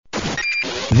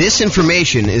This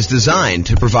information is designed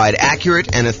to provide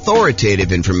accurate and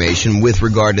authoritative information with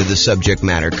regard to the subject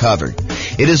matter covered.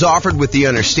 It is offered with the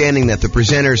understanding that the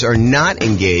presenters are not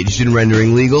engaged in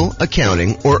rendering legal,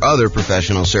 accounting, or other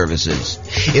professional services.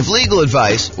 If legal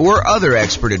advice or other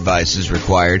expert advice is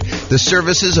required, the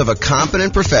services of a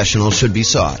competent professional should be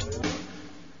sought.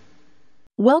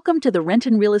 Welcome to the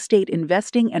Renton Real Estate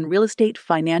Investing and Real Estate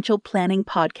Financial Planning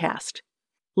Podcast.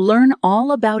 Learn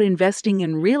all about investing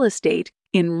in real estate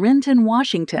in Renton,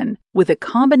 Washington, with a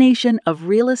combination of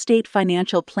real estate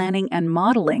financial planning and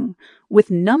modeling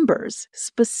with numbers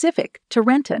specific to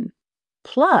Renton,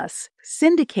 plus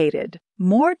syndicated,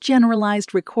 more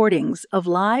generalized recordings of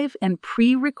live and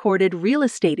pre-recorded real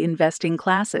estate investing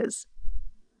classes.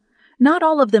 Not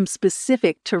all of them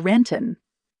specific to Renton.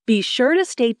 Be sure to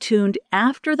stay tuned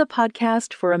after the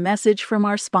podcast for a message from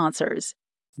our sponsors.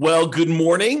 Well, good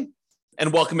morning.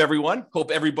 And welcome, everyone.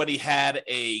 Hope everybody had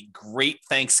a great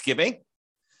Thanksgiving.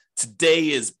 Today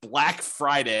is Black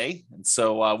Friday, and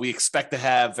so we expect to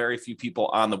have very few people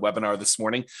on the webinar this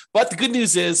morning. But the good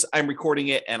news is I'm recording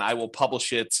it, and I will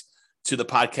publish it to the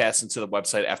podcast and to the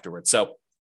website afterwards. So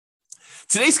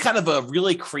today's kind of a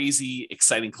really crazy,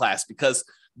 exciting class because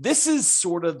this is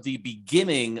sort of the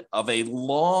beginning of a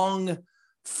long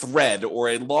thread or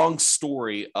a long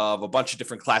story of a bunch of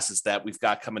different classes that we've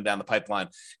got coming down the pipeline.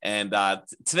 And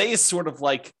today is sort of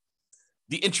like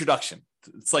the introduction.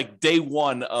 It's like day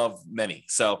one of many.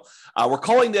 So we're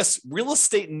calling this Real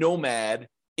Estate Nomad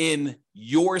in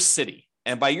Your City.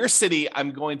 And by your city,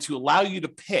 I'm going to allow you to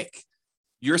pick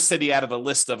your city out of a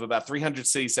list of about 300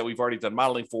 cities that we've already done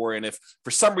modeling for. And if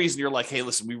for some reason you're like, hey,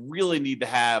 listen, we really need to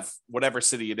have whatever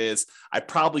city it is, I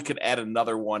probably could add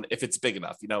another one if it's big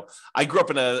enough. You know, I grew up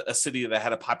in a city that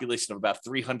had a population of about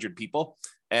 300 people.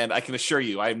 And I can assure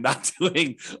you, I'm not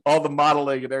doing all the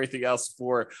modeling and everything else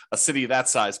for a city that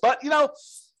size. But, you know,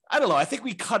 I don't know. I think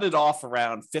we cut it off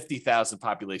around 50,000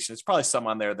 population. There's probably some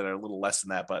on there that are a little less than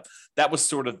that, but that was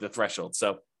sort of the threshold.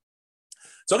 So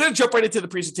I'm going to jump right into the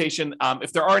presentation.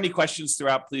 If there are any questions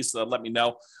throughout, please let me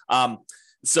know.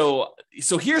 So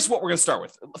here's what we're going to start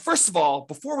with. First of all,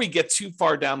 before we get too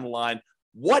far down the line,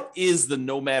 what is the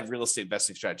Nomad real estate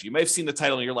investing strategy? You may have seen the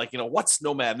title and you're like, you know, what's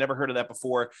Nomad? Never heard of that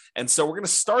before. And so we're going to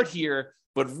start here,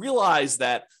 but realize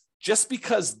that just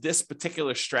because this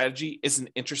particular strategy isn't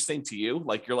interesting to you,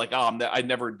 like you're like, oh, I'd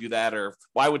never do that, or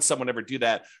why would someone ever do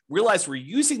that? Realize we're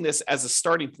using this as a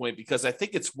starting point because I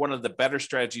think it's one of the better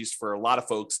strategies for a lot of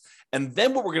folks. And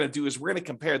then what we're going to do is we're going to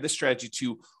compare this strategy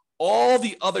to all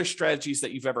the other strategies that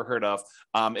you've ever heard of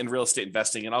in real estate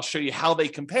investing. And I'll show you how they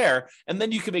compare. And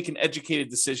then you can make an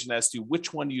educated decision as to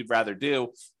which one you'd rather do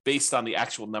based on the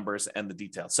actual numbers and the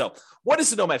details. So what is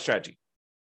the Nomad strategy?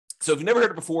 So if you've never heard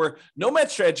it before,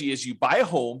 Nomad strategy is you buy a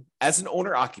home as an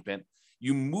owner occupant,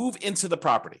 you move into the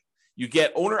property, you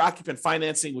get owner occupant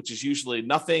financing, which is usually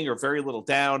nothing or very little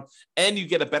down, and you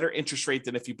get a better interest rate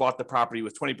than if you bought the property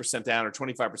with 20% down or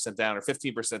 25% down or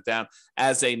 15% down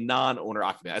as a non-owner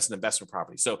occupant, as an investment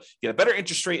property. So you get a better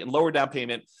interest rate and lower down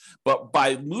payment, but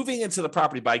by moving into the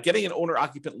property, by getting an owner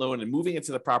occupant loan and moving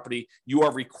into the property, you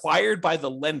are required by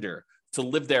the lender to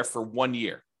live there for 1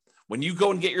 year. When you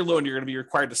go and get your loan, you're going to be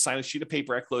required to sign a sheet of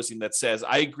paper at closing that says,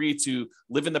 I agree to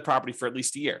live in the property for at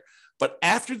least a year. But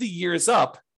after the year is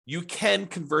up, you can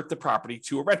convert the property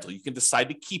to a rental. You can decide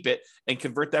to keep it and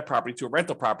convert that property to a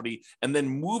rental property and then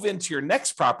move into your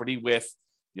next property with,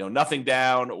 you know, nothing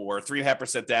down or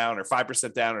 3.5% down or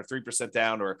 5% down or 3%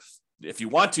 down, or if you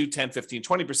want to, 10, 15,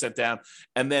 20% down,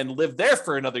 and then live there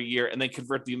for another year and then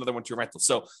convert the another one to a rental.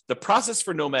 So the process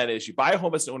for Nomad is you buy a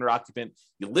home as an owner occupant,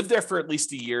 you live there for at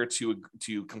least a year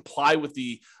to comply with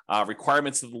the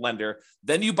requirements of the lender.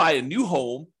 Then you buy a new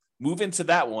home, move into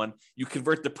that one, you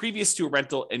convert the previous to a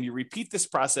rental, and you repeat this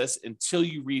process until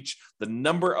you reach the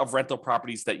number of rental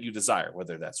properties that you desire,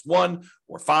 whether that's 1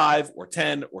 or 5 or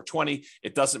 10 or 20,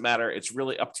 it doesn't matter. It's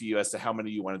really up to you as to how many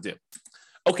you want to do.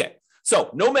 Okay.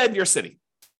 So Nomad in your city.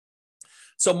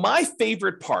 So my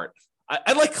favorite part,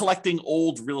 I like collecting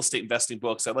old real estate investing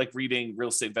books. I like reading real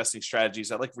estate investing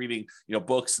strategies. I like reading,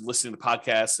 books and listening to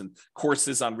podcasts and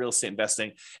courses on real estate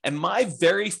investing. And my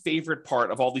very favorite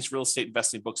part of all these real estate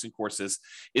investing books and courses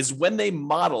is when they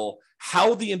model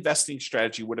how the investing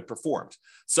strategy would have performed.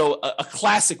 So a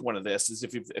classic one of this is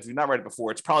if you've not read it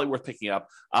before, it's probably worth picking up.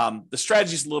 The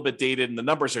strategy is a little bit dated and the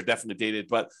numbers are definitely dated,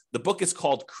 but the book is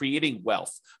called Creating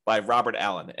Wealth by Robert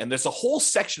Allen. And there's a whole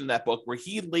section in that book where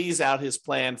he lays out his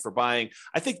plan for buying.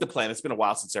 I think the plan, it's been a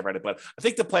while since I've read it, but I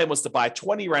think the plan was to buy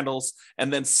 20 rentals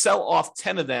and then sell off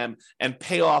 10 of them and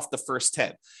pay off the first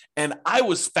 10. And I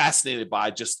was fascinated by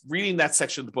just reading that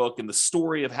section of the book and the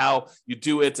story of how you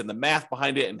do it and the math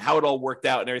behind it and how it all well worked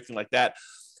out and everything like that.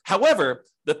 However,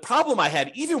 the problem I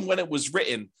had, even when it was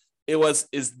written,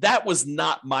 that was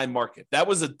not my market. That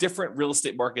was a different real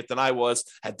estate market than I was,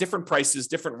 had different prices,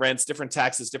 different rents, different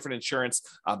taxes, different insurance,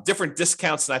 different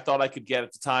discounts than I thought I could get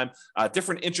at the time,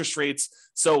 different interest rates.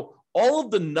 So all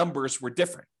of the numbers were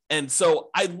different. And so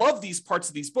I love these parts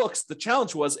of these books. The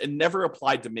challenge was it never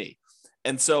applied to me.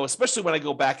 And so, especially when I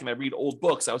go back and I read old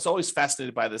books, I was always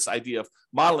fascinated by this idea of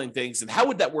modeling things and how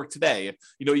would that work today? If,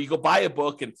 you go buy a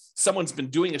book and someone's been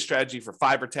doing a strategy for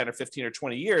 5 or 10 or 15 or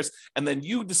 20 years, and then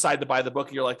you decide to buy the book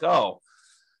and you're like, oh,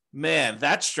 man,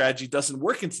 that strategy doesn't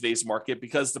work in today's market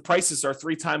because the prices are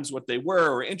 3 times what they were,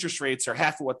 or interest rates are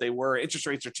half of what they were. Interest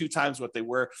rates are 2 times what they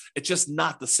were. It's just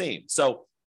not the same. So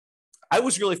I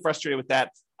was really frustrated with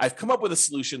that. I've come up with a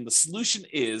solution. The solution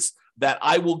is that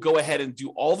I will go ahead and do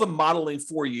all the modeling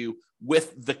for you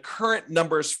with the current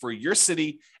numbers for your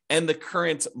city and the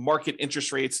current market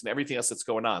interest rates and everything else that's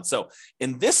going on. So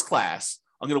in this class,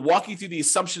 I'm going to walk you through the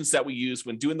assumptions that we use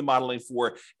when doing the modeling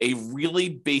for a really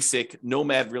basic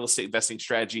nomad real estate investing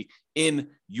strategy in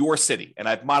your city. And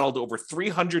I've modeled over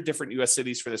 300 different US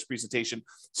cities for this presentation.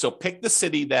 So pick the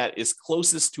city that is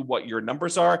closest to what your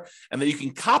numbers are, and then you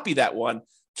can copy that one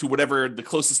to whatever the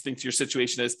closest thing to your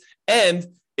situation is. And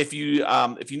if you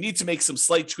need to make some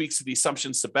slight tweaks to the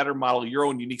assumptions to better model your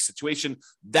own unique situation,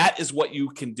 that is what you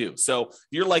can do. So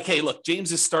you're like, hey, look,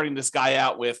 James is starting this guy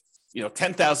out with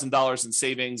 $10,000 in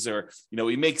savings, or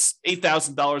he makes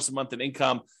 $8,000 a month in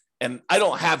income, and I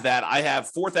don't have that. I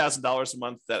have $4,000 a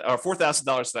month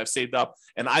 $4,000 that I've saved up,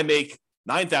 and I make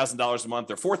 $9,000 a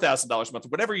month or $4,000 a month,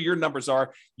 whatever your numbers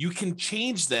are. You can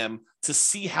change them to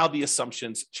see how the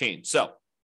assumptions change. So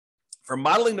for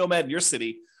modeling Nomad in your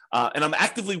city, and I'm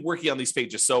actively working on these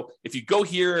pages. So if you go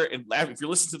here and if you're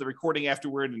listening to the recording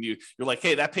afterward and you're like,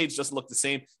 hey, that page doesn't look the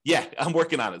same. Yeah, I'm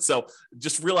working on it. So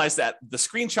just realize that the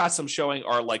screenshots I'm showing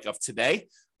are like of today,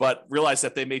 but realize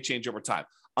that they may change over time.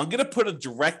 I'm going to put a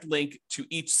direct link to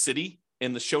each city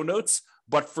in the show notes.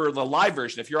 But for the live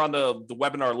version, if you're on the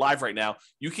webinar live right now,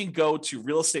 you can go to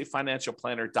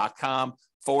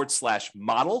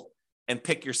realestatefinancialplanner.com/model and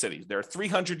pick your city. There are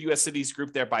 300 US cities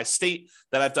grouped there by state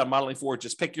that I've done modeling for.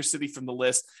 Just pick your city from the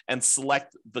list and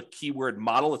select the keyword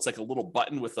model. It's like a little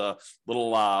button with a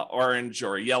little orange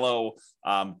or a yellow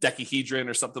decahedron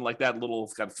or something like that, a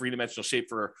little kind of 3-dimensional shape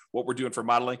for what we're doing for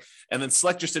modeling. And then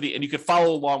select your city, and you can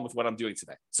follow along with what I'm doing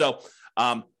today. So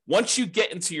once you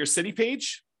get into your city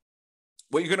page,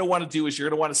 what you're going to want to do is you're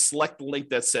going to want to select the link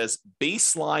that says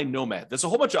Baseline Nomad. There's a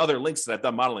whole bunch of other links that I've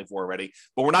done modeling for already,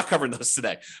 but we're not covering those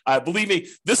today. Believe me,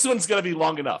 this one's going to be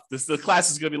long enough. The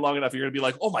class is going to be long enough. You're going to be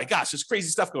like, oh my gosh, there's crazy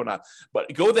stuff going on.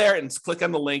 But go there and click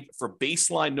on the link for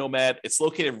Baseline Nomad. It's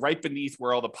located right beneath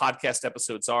where all the podcast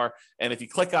episodes are. And if you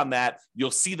click on that,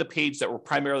 you'll see the page that we're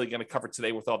primarily going to cover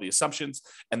today with all the assumptions.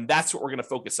 And that's what we're going to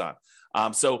focus on.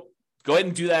 So go ahead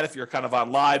and do that if you're kind of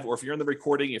on live, or if you're in the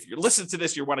recording. If you're listening to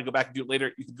this, you want to go back and do it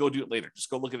later, you can go do it later. Just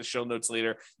go look at the show notes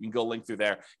later. You can go link through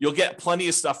there. You'll get plenty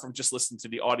of stuff from just listening to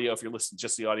the audio if you're listening to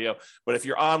just the audio. But if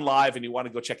you're on live and you want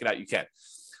to go check it out, you can.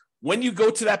 When you go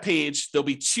to that page, there'll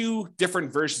be 2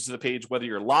 different versions of the page, whether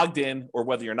you're logged in or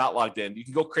whether you're not logged in. You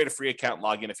can go create a free account and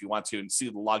log in if you want to and see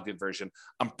the logged in version.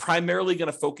 I'm primarily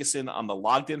going to focus in on the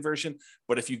logged in version,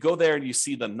 but if you go there and you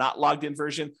see the not logged in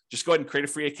version, just go ahead and create a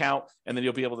free account, and then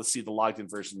you'll be able to see the logged in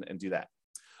version and do that.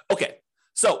 Okay,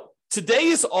 so today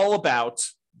is all about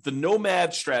the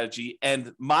Nomad strategy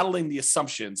and modeling the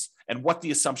assumptions and what the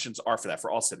assumptions are for that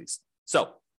for all cities.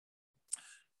 So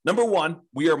number 1,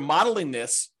 we are modeling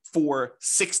this for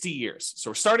 60 years. So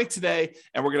we're starting today,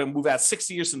 and we're going to move out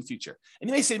 60 years in the future. And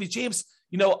you may say to me, James,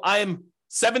 I'm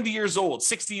 70 years old.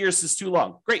 60 years is too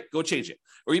long. Great, go change it.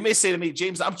 Or you may say to me,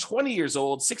 James, I'm 20 years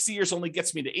old. 60 years only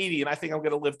gets me to 80, and I think I'm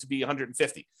going to live to be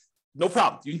 150. No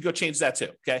problem. You can go change that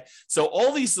too, okay? So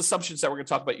all these assumptions that we're going to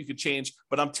talk about, you can change,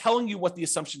 but I'm telling you what the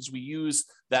assumptions we use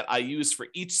that I use for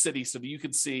each city so that you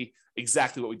can see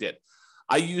exactly what we did.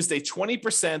 I used a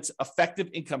 20% effective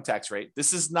income tax rate.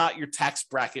 This is not your tax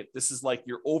bracket. This is like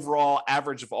your overall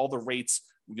average of all the rates,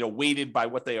 weighted by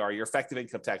what they are, your effective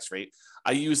income tax rate.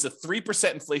 I used a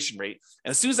 3% inflation rate.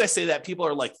 And as soon as I say that, people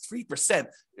are like, 3%?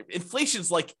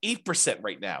 Inflation's like 8%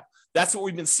 right now. That's what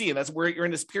we've been seeing. That's where you're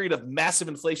in this period of massive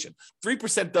inflation.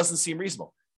 3% doesn't seem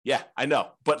reasonable. Yeah, I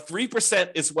know. But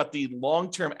 3% is what the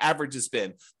long-term average has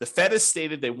been. The Fed has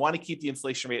stated they want to keep the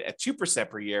inflation rate at 2%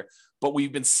 per year, but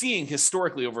we've been seeing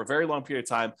historically over a very long period of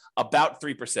time about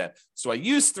 3%. So I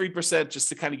use 3% just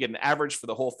to kind of get an average for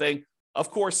the whole thing.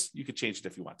 Of course, you could change it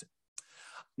if you want to.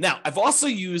 Now, I've also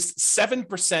used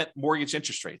 7% mortgage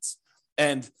interest rates.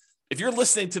 And if you're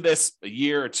listening to this a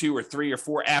year or 2 or 3 or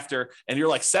 4 after, and you're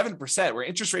like 7%, were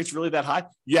interest rates really that high?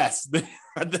 Yes,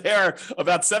 they're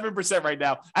about 7% right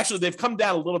now. Actually, they've come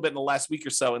down a little bit in the last week or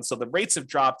so. And so the rates have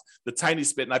dropped the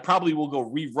tiniest bit. And I probably will go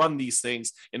rerun these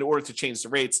things in order to change the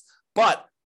rates. But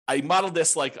I modeled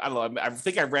this like, I don't know, I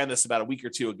think I ran this about a week or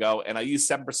 2 ago, and I used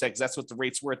 7% because that's what the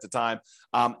rates were at the time.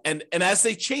 And as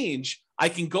they change, I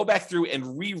can go back through and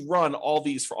rerun all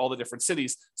these for all the different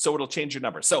cities, so it'll change your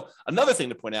number. So another thing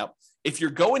to point out, if you're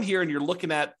going here and you're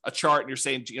looking at a chart and you're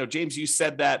saying, James, you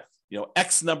said that,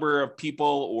 X number of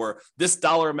people or this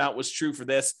dollar amount was true for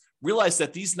this, realize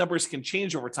that these numbers can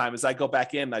change over time. As I go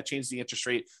back in, I change the interest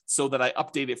rate so that I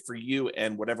update it for you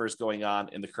and whatever is going on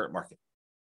in the current market.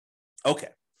 Okay.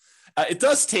 It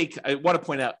does take, I want to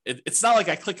point out, it's not like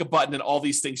I click a button and all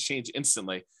these things change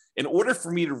instantly. In order for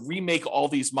me to remake all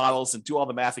these models and do all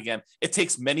the math again, it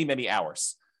takes many, many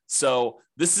hours. So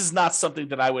this is not something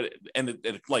that I would, and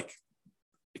it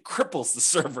cripples the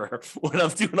server when I'm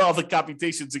doing all the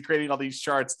computations and creating all these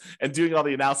charts and doing all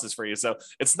the analysis for you. So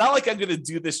it's not like I'm going to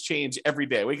do this change every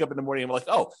day. I wake up in the morning and I'm like,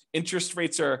 oh, interest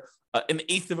rates are an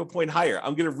eighth of a point higher.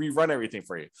 I'm going to rerun everything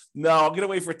for you. No, I'm going to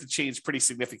wait for it to change pretty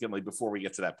significantly before we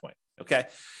get to that point. Okay.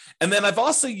 And then I've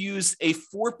also used a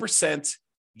 4%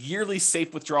 yearly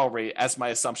safe withdrawal rate as my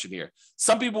assumption here.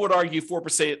 Some people would argue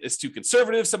 4% is too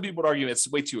conservative. Some people would argue it's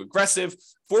way too aggressive.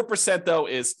 4% though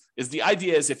is the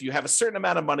idea is if you have a certain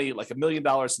amount of money, like $1 million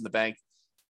in the bank,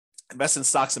 invest in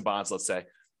stocks and bonds, let's say,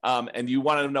 and you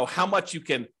want to know how much you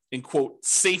can, in quote,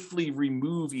 safely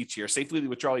remove each year, safely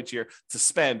withdraw each year to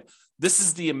spend. This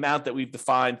is the amount that we've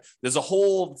defined. There's a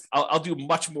whole, I'll do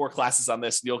much more classes on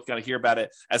this and you'll kind of hear about it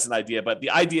as an idea. But the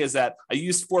idea is that I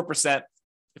used 4%.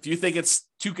 If you think it's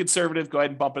too conservative, go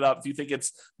ahead and bump it up. If you think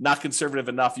it's not conservative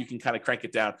enough, you can kind of crank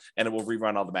it down and it will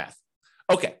rerun all the math.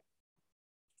 Okay.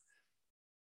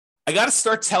 I got to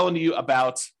start telling you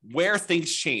about where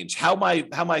things change, how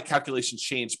my calculations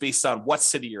change based on what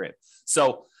city you're in.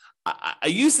 So I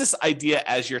use this idea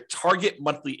as your target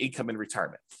monthly income in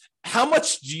retirement. How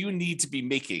much do you need to be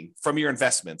making from your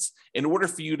investments in order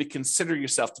for you to consider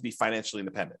yourself to be financially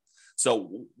independent?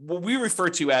 So what we refer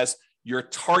to as your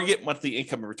target monthly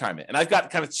income in retirement. And I've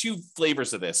got kind of 2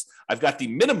 flavors of this. I've got the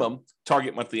minimum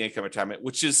target monthly income retirement,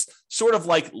 which is sort of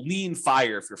like lean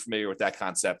fire, if you're familiar with that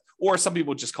concept, or some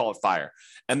people just call it fire.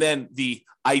 And then the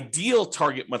ideal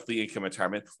target monthly income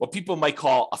retirement, what people might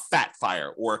call a fat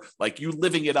fire, or like you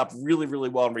living it up really, really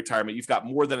well in retirement. You've got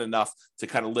more than enough to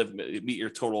kind of meet your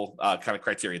total kind of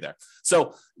criteria there.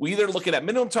 So we either looking at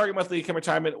minimum target monthly income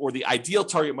retirement or the ideal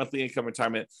target monthly income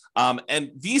retirement.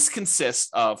 And these consist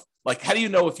of, like, how do you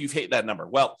know if you've hit that number?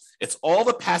 Well, it's all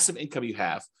the passive income you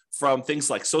have from things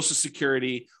like Social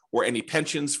Security or any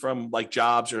pensions from like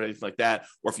jobs or anything like that,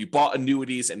 or if you bought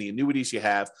annuities, any annuities you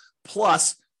have,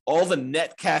 plus all the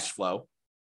net cash flow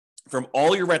from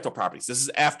all your rental properties. This is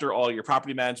after all your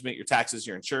property management, your taxes,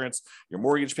 your insurance, your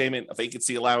mortgage payment, a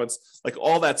vacancy allowance, like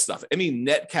all that stuff. Any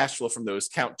net cash flow from those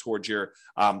count towards your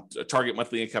target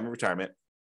monthly income in retirement.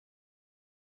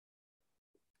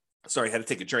 Sorry, I had to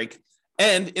take a drink.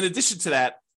 And in addition to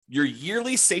that, your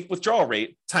yearly safe withdrawal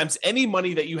rate times any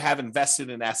money that you have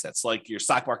invested in assets, like your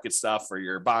stock market stuff or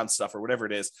your bond stuff or whatever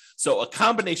it is. So a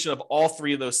combination of all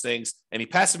 3 of those things, any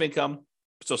passive income,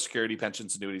 Social Security,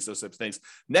 pensions, annuities, those types of things,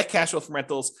 net cash flow from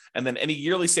rentals, and then any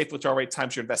yearly safe withdrawal rate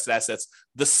times your invested assets.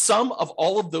 The sum of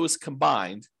all of those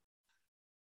combined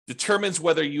determines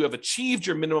whether you have achieved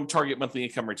your minimum target monthly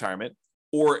income retirement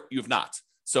or you have not.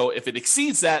 So if it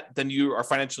exceeds that, then you are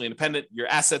financially independent. Your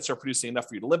assets are producing enough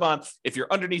for you to live on. If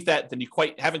you're underneath that, then you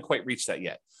haven't quite reached that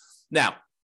yet. Now,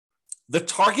 the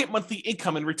target monthly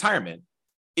income in retirement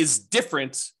is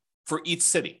different for each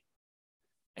city.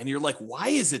 And you're like, why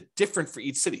is it different for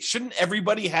each city? Shouldn't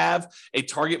everybody have a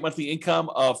target monthly income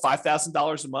of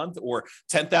 $5,000 a month or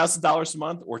 $10,000 a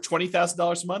month or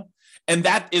 $20,000 a month? And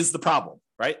that is the problem,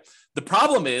 right? The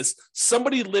problem is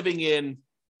somebody living in,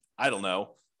 I don't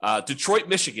know, Detroit,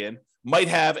 Michigan might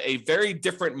have a very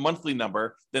different monthly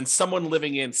number than someone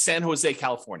living in San Jose,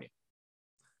 California.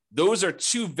 Those are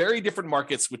 2 very different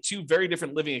markets with 2 very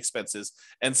different living expenses.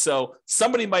 And so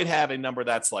somebody might have a number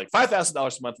that's like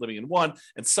 $5,000 a month living in one,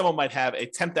 and someone might have a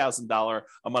 $10,000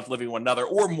 a month living in another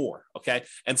or more. Okay.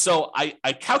 And so I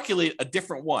calculate a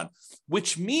different one,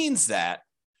 which means that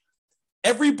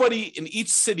everybody in each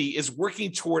city is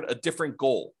working toward a different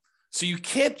goal. So you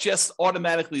can't just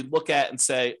automatically look at and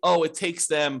say, oh, it takes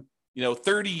them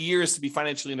 30 years to be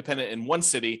financially independent in one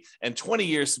city and 20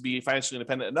 years to be financially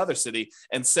independent in another city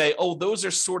and say, oh, those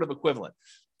are sort of equivalent.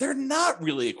 they're not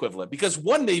really equivalent, because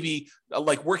one may be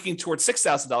like working towards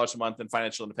 $6,000 a month in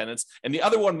financial independence, and the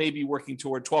other one may be working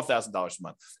toward $12,000 a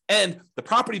month. And the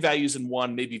property values in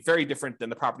one may be very different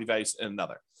than the property values in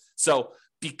another. So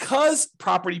because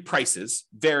property prices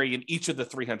vary in each of the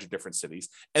 300 different cities,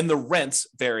 and the rents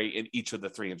vary in each of the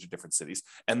 300 different cities,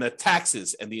 and the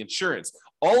taxes and the insurance,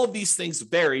 all of these things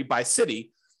vary by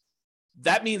city,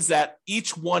 that means that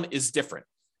each one is different.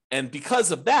 And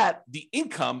because of that, the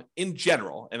income in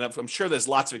general, and I'm sure there's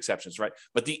lots of exceptions, right?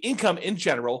 But the income in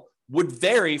general would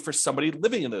vary for somebody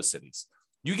living in those cities.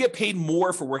 You get paid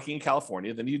more for working in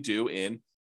California than you do in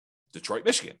Detroit,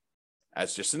 Michigan.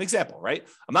 As just an example, right?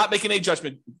 I'm not making any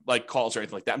judgment like calls or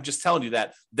anything like that. I'm just telling you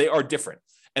that they are different.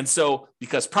 And so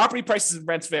because property prices and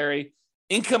rents vary,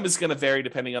 income is going to vary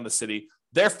depending on the city.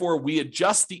 Therefore, we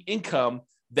adjust the income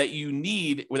that you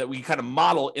need, or that we kind of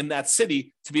model in that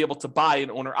city to be able to buy an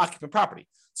owner-occupant property.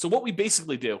 So what we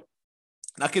basically do,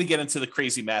 not going to get into the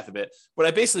crazy math of it, but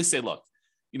I basically say, look,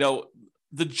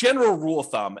 the general rule of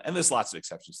thumb, and there's lots of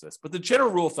exceptions to this, but the general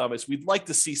rule of thumb is we'd like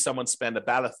to see someone spend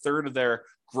about a third of their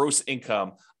gross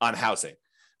income on housing.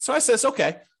 So I says,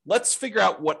 okay, let's figure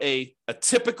out what a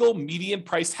typical median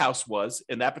priced house was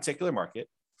in that particular market,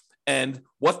 and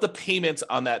what the payment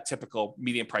on that typical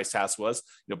median priced house was,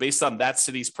 based on that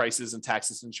city's prices and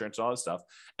taxes, insurance, and all that stuff.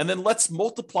 And then let's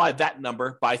multiply that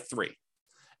number by 3.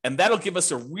 And that'll give us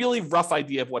a really rough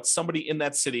idea of what somebody in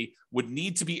that city would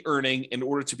need to be earning in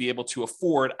order to be able to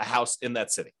afford a house in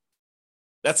that city.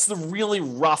 That's the really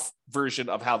rough version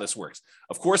of how this works.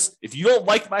 Of course, if you don't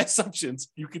like my assumptions,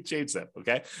 you can change them,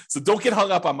 okay? So don't get hung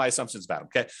up on my assumptions about them,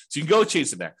 okay? So you can go change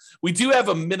them there. We do have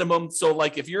a minimum. So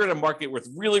like if you're in a market with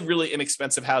really, really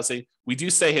inexpensive housing, we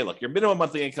do say, hey, look, your minimum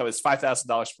monthly income is $5,000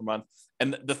 per month.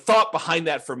 And the thought behind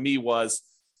that for me was,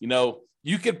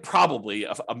 you could probably,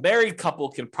 a married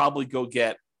couple can probably go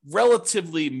get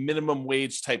relatively minimum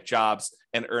wage type jobs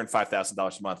and earn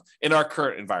 $5,000 a month in our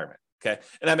current environment. Okay.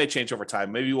 And that may change over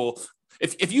time. Maybe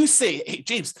if you say, hey,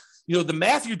 James, the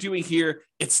math you're doing here,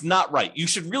 it's not right. You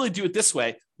should really do it this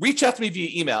way. Reach out to me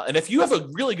via email. And if you have a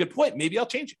really good point, maybe I'll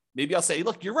change it. Maybe I'll say,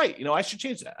 look, you're right. I should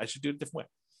change that. I should do it a different way.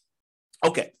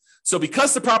 Okay. So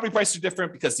because the property prices are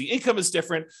different, because the income is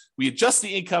different, we adjust the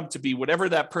income to be whatever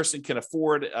that person can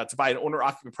afford to buy an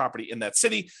owner-occupant property in that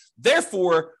city.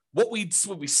 Therefore, what we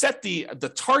set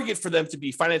the target for them to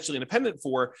be financially independent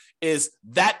for is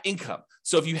that income.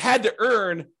 So if you had to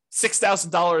earn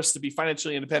 $6,000 to be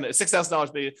financially independent, $6,000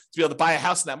 to be able to buy a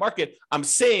house in that market, I'm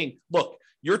saying, look,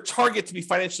 your target to be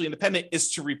financially independent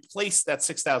is to replace that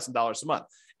 $6,000 a month.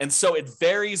 And so it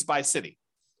varies by city.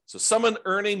 So someone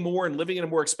earning more and living in a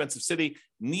more expensive city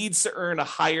needs to earn a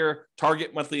higher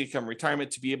target monthly income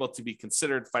retirement to be able to be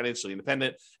considered financially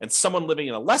independent. And someone living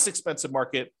in a less expensive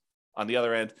market, on the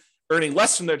other end, earning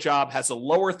less from their job, has a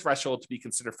lower threshold to be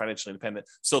considered financially independent.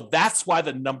 So that's why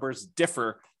the numbers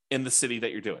differ in the city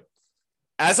that you're doing.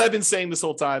 As I've been saying this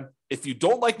whole time, if you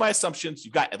don't like my assumptions,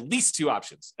 you've got at least 2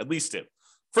 options, at least 2.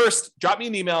 First, drop me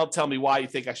an email, tell me why you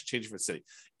think I should change it for the city.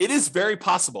 It is very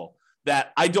possible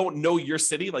that I don't know your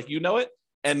city like you know it,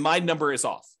 and my number is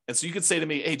off. And so you could say to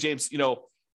me, hey, James,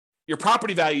 your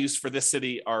property values for this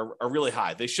city are really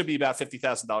high. They should be about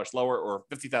 $50,000 lower or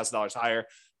 $50,000 higher.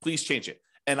 Please change it.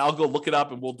 And I'll go look it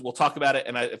up and we'll talk about it.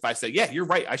 And if I say, yeah, you're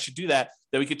right, I should do that,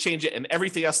 then we could change it. And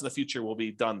everything else in the future will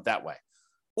be done that way.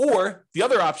 Or the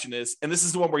other option is, and this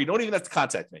is the one where you don't even have to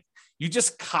contact me. You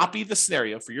just copy the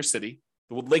scenario for your city,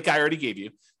 the link I already gave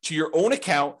you, to your own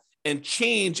account and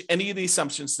change any of the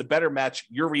assumptions to better match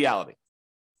your reality.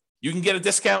 You can get a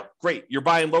discount. Great. You're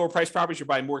buying lower price properties. You're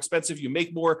buying more expensive. You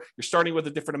make more. You're starting with a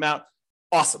different amount.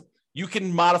 Awesome. You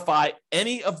can modify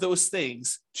any of those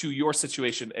things to your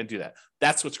situation and do that.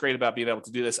 That's what's great about being able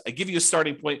to do this. I give you a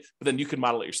starting point, but then you can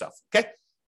model it yourself. Okay.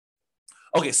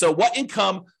 So what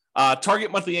income,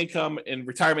 target monthly income in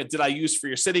retirement did I use for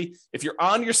your city? If you're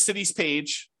on your city's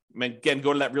page, again,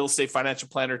 go to that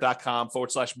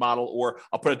realestatefinancialplanner.com/model, or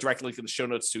I'll put a direct link in the show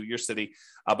notes to your city,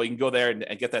 but you can go there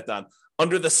and get that done.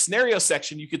 Under the scenario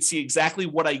section, you can see exactly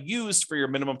what I used for your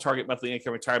minimum target monthly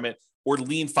income retirement or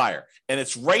lean fire. And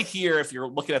it's right here. If you're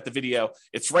looking at the video,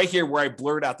 it's right here where I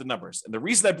blurred out the numbers. And the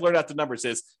reason I blurred out the numbers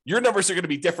is your numbers are going to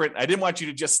be different. I didn't want you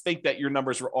to just think that your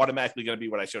numbers were automatically going to be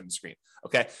what I showed on the screen.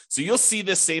 Okay. So you'll see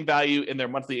this same value in their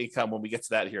monthly income when we get to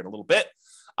that here in a little bit.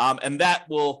 And that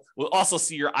we'll also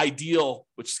see your ideal,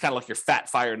 which is kind of like your fat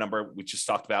fire number we just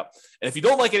talked about. And if you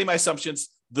don't like any of my assumptions,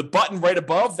 the button right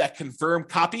above that confirm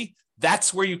copy,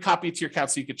 that's where you copy it to your account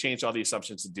so you can change all the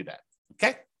assumptions and do that.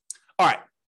 Okay. All right.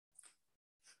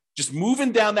 Just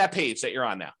moving down that page that you're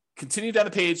on now. continue down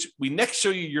the page. We next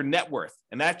show you your net worth,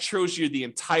 and that shows you the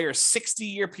entire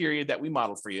 60-year period that we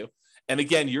modeled for you. And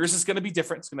again, yours is going to be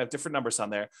different. It's going to have different numbers on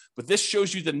there, but this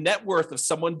shows you the net worth of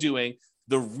someone doing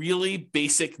the really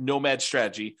basic nomad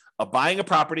strategy of buying a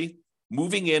property,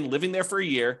 moving in, living there for a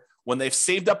year. When they've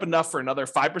saved up enough for another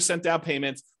 5% down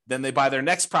payment, then they buy their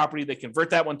next property, they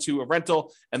convert that one to a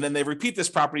rental, and then they repeat this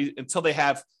property until they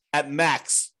have at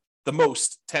max the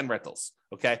most 10 rentals.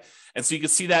 Okay. And so you can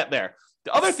see that there.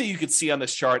 The other thing you can see on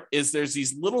this chart is there's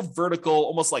these little vertical,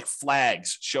 almost like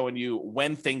flags showing you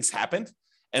when things happened.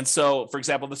 And so, for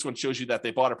example, this one shows you that they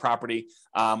bought a property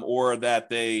or that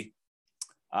they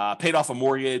paid off a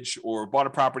mortgage or bought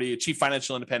a property, achieved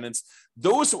financial independence.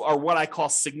 Those are what I call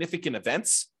significant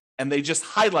events. And they just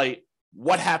highlight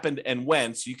what happened and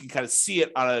when, so you can kind of see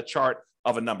it on a chart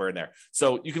of a number in there.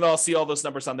 So you can all see all those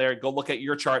numbers on there. Go look at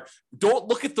your chart. Don't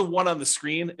look at the one on the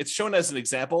screen. It's shown as an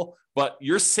example, but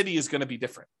your city is going to be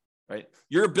different, right?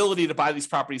 Your ability to buy these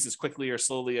properties as quickly or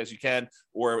slowly as you can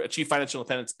or achieve financial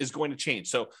independence is going to change.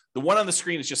 So the one on the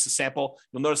screen is just a sample.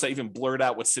 You'll notice I even blurred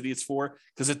out what city it's for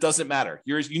because it doesn't matter.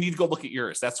 Yours, you need to go look at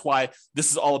yours. That's why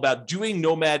this is all about doing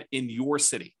Nomad in your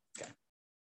city. Okay.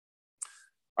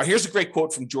 All right, here's a great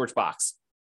quote from George Box.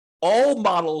 All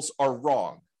models are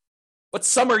wrong, but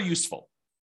some are useful.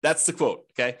 That's the quote,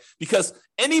 okay? Because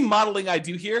any modeling I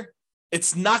do here,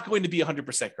 it's not going to be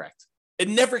 100% correct. It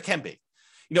never can be.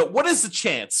 You know, what is the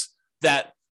chance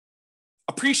that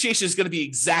appreciation is going to be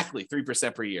exactly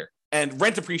 3% per year and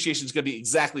rent appreciation is going to be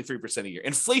exactly 3% a year?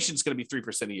 Inflation is going to be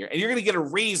 3% a year, and you're going to get a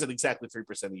raise at exactly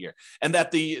 3% a year. And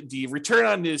that the return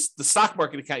on the stock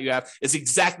market account you have is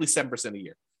exactly 7% a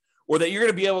year. Or that you're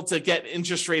going to be able to get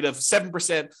interest rate of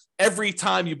 7% every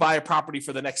time you buy a property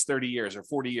for the next 30 years or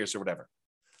 40 years or whatever.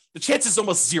 The chance is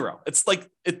almost zero. It's like,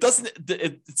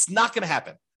 it's not going to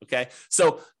happen. Okay.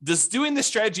 So does doing this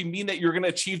strategy mean that you're going to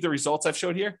achieve the results I've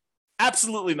showed here?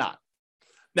 Absolutely not.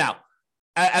 Now,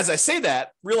 as I say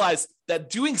that, realize that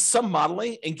doing some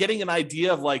modeling and getting an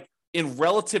idea of like, in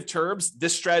relative terms,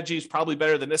 this strategy is probably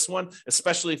better than this one,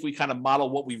 especially if we kind of model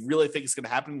what we really think is going to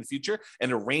happen in the future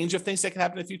and a range of things that can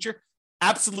happen in the future.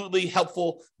 Absolutely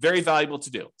helpful, very valuable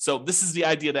to do. So this is the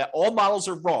idea that all models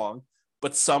are wrong,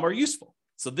 but some are useful.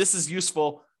 So this is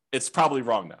useful. It's probably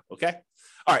wrong now. Okay.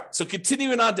 All right. So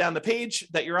continuing on down the page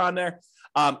that you're on there,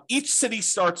 each city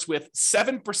starts with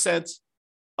 7%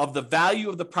 of the value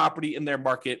of the property in their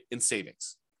market in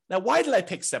savings. Now, why did I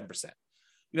pick 7%?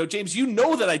 You know, James, you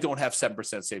know that I don't have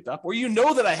 7% saved up, or you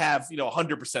know that I have,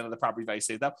 100% of the property value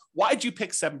saved up. Why'd you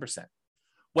pick 7%?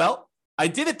 Well, I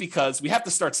did it because we have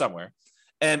to start somewhere.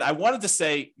 And I wanted to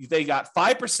say they got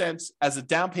 5% as a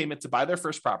down payment to buy their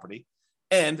first property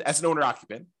and as an owner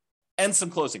occupant and some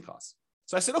closing costs.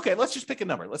 So I said, okay, let's just pick a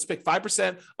number. Let's pick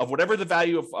 5% of whatever the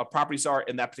value of properties are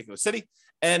in that particular city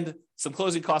and some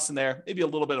closing costs in there, maybe a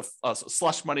little bit of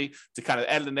slush money to kind of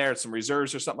add in there, some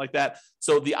reserves or something like that.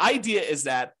 So the idea is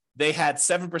that they had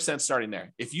 7% starting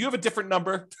there. If you have a different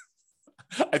number,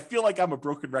 I feel like I'm a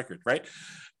broken record, right?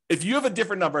 If you have a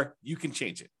different number, you can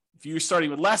change it. If you're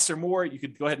starting with less or more, you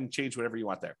could go ahead and change whatever you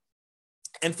want there.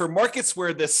 And for markets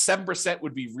where this 7%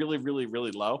 would be really, really,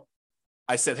 really low,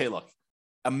 I said, hey, look,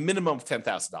 a minimum of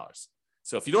 $10,000.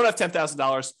 So if you don't have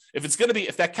 $10,000,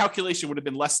 if that calculation would have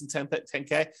been less than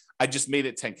 10K, I just made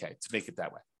it 10K to make it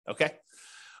that way. Okay.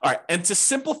 All right. And to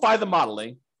simplify the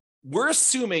modeling, we're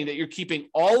assuming that you're keeping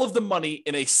all of the money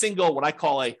in a single, what I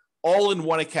call a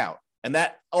all-in-one account. And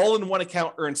that all-in-one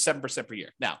account earns 7% per year.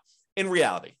 Now, in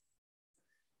reality,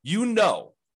 you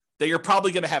know that you're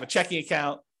probably going to have a checking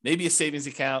account, maybe a savings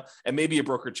account, and maybe a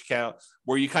brokerage account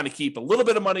where you kind of keep a little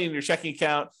bit of money in your checking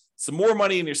account, some more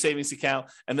money in your savings account,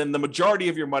 and then the majority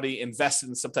of your money invested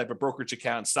in some type of brokerage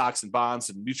account, stocks and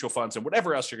bonds and mutual funds and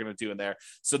whatever else you're going to do in there,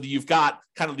 so that you've got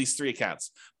kind of these three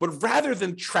accounts. But rather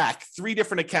than track three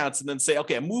different accounts and then say,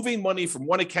 okay, I'm moving money from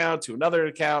one account to another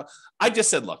account, I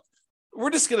just said, look, we're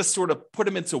just going to sort of put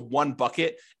them into one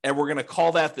bucket, and we're going to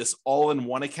call that this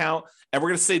all-in-one account. And we're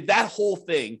going to say that whole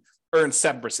thing earns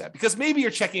 7%, because maybe your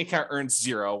checking account earns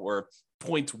 0 or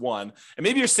 0.1, and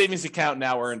maybe your savings account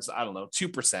now earns,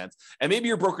 2%, and maybe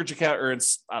your brokerage account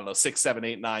earns, 6, 7,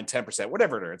 8, 9, 10%,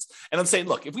 whatever it earns. And I'm saying,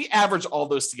 look, if we average all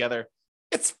those together,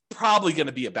 it's probably going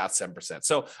to be about 7%.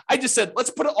 So I just said, let's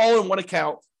put it all in one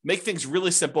account, make things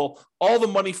really simple. All the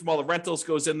money from all the rentals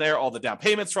goes in there. All the down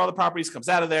payments for all the properties comes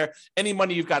out of there. Any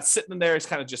money you've got sitting in there is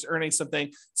kind of just earning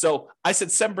something. So I said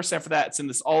 7% for that. It's in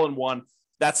this all in one.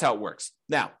 That's how it works.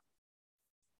 Now,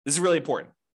 this is really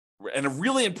important and a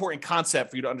really important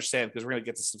concept for you to understand, because we're going to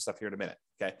get to some stuff here in a minute.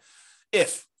 Okay.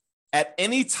 If at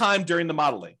any time during the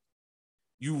modeling,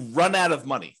 you run out of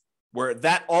money, where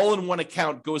that all-in-one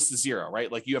account goes to zero,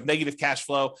 right? Like you have negative cash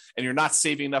flow and you're not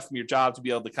saving enough from your job to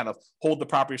be able to kind of hold the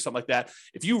property or something like that.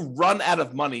 If you run out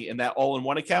of money in that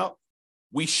all-in-one account,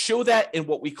 we show that in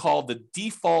what we call the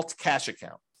default cash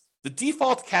account. The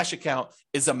default cash account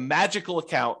is a magical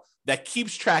account that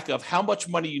keeps track of how much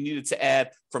money you needed to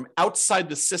add from outside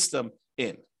the system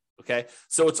in, okay?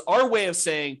 So it's our way of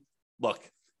saying, look,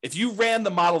 if you ran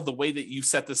the model the way that you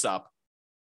set this up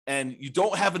and you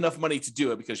don't have enough money to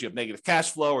do it because you have negative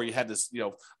cash flow or you had this,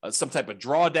 some type of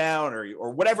drawdown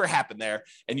or whatever happened there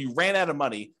and you ran out of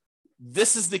money,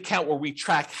 this is the account where we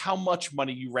track how much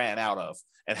money you ran out of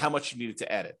and how much you needed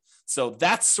to add it. So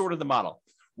that's sort of the model.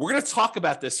 We're going to talk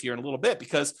about this here in a little bit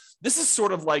because this is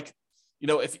sort of like,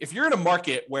 if you're in a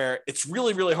market where it's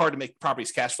really, really hard to make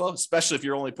properties cash flow, especially if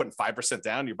you're only putting 5%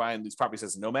 down, you're buying these properties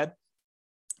as a Nomad,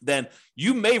 then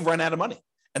you may run out of money.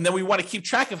 And then we want to keep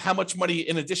track of how much money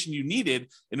in addition you needed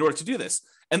in order to do this.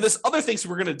 And there's other things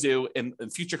we're going to do in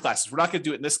future classes. We're not going to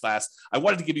do it in this class. I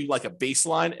wanted to give you like a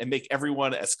baseline and make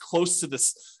everyone as close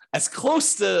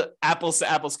to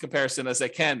apples comparison as I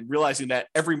can, realizing that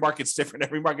every market's different.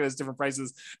 Every market has different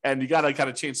prices and you got to kind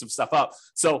of change some stuff up.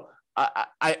 So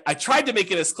I tried to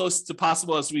make it as close to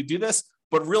possible as we do this,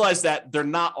 but realize that they're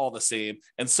not all the same.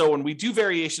 And so when we do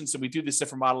variations and we do this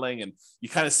different modeling and you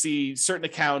kind of see certain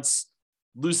accounts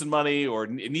losing money or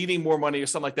needing more money or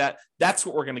something like that, that's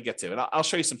what we're going to get to. And I'll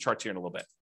show you some charts here in a little bit.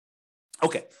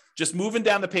 Okay, just moving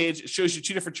down the page, it shows you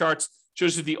two different charts,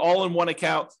 shows you the all-in-one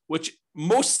account, which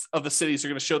most of the cities are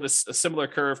going to show this a similar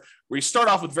curve where you start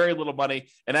off with very little money.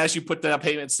 And as you put the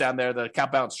payments down there, the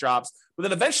account balance drops. But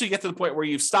then eventually you get to the point where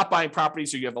you've stopped buying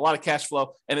properties or you have a lot of cash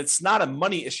flow and it's not a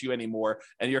money issue anymore.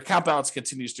 And your account balance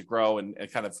continues to grow and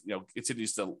kind of,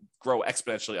 continues to grow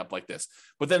exponentially up like this.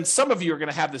 But then some of you are going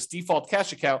to have this default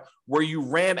cash account where you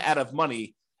ran out of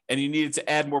money and you needed to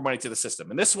add more money to the system.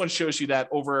 And this one shows you that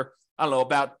over,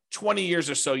 about 20 years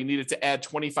or so, you needed to add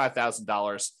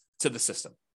 $25,000 to the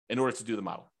system in order to do the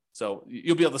model. So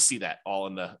you'll be able to see that all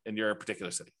in your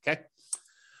particular city, okay?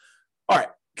 All right,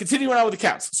 continuing on with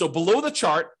accounts. So below the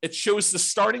chart, it shows the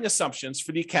starting assumptions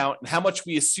for the account and how much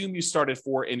we assume you started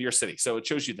for in your city. So it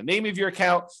shows you the name of your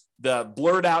account. The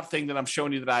blurred out thing that I'm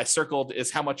showing you that I circled is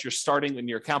how much you're starting in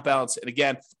your account balance. And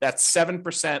again, that's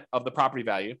 7% of the property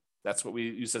value. That's what we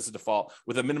use as a default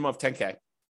with a minimum of 10K.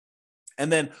 And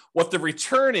then what the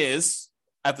return is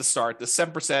at the start, the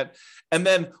 7%. And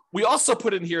then we also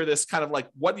put in here this kind of like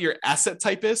what your asset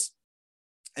type is.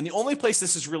 And the only place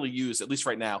this is really used, at least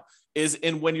right now, is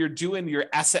in when you're doing your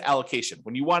asset allocation.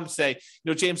 When you want to say,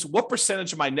 James, what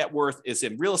percentage of my net worth is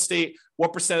in real estate?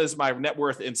 What percentage of my net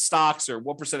worth in stocks? Or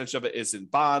what percentage of it is in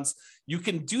bonds? You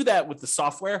can do that with the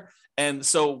software. And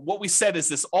so what we said is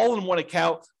this all-in-one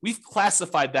account, we've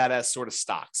classified that as sort of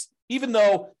stocks. Even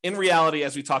though in reality,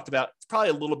 as we talked about, it's probably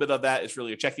a little bit of that is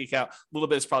really your checking account, a little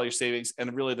bit is probably your savings,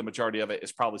 and really the majority of it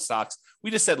is probably stocks. We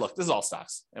just said, look, this is all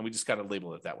stocks, and we just kind of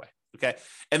labeled it that way, okay?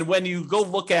 And when you go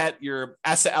look at your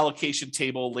asset allocation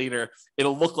table later,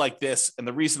 it'll look like this, and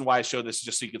the reason why I show this is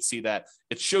just so you can see that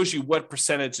it shows you what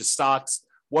percentage is stocks,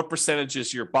 what percentage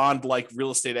is your bond-like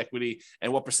real estate equity,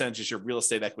 and what percentage is your real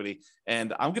estate equity.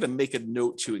 And I'm going to make a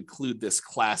note to include this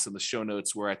class in the show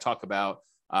notes where I talk about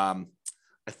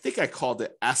I think I called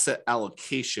it asset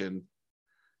allocation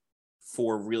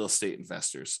for real estate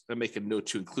investors. I make a note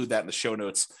to include that in the show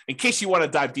notes in case you want to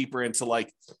dive deeper into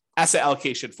like asset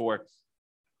allocation for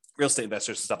real estate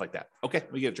investors and stuff like that. Okay,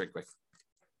 let me get a drink quick.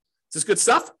 Is this good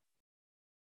stuff?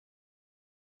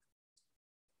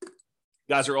 You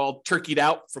guys are all turkeyed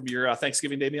out from your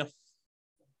Thanksgiving Day meal?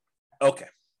 Okay.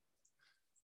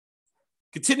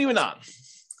 Continuing on.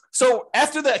 So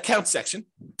after the account section,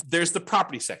 there's the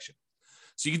property section.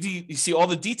 So you see all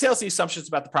the details and the assumptions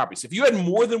about the property. So if you had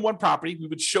more than one property, we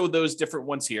would show those different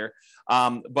ones here.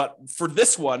 But for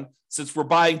this one, since we're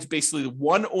buying basically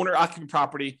one owner-occupant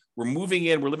property, we're moving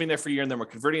in, we're living there for a year, and then we're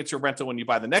converting it to a rental when you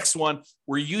buy the next one,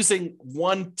 we're using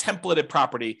one templated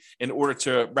property in order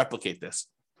to replicate this.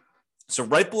 So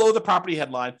right below the property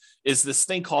headline is this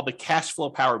thing called the cash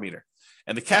flow power meter.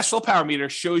 And the cash flow power meter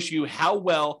shows you how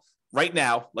well right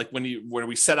now, like when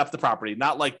we set up the property,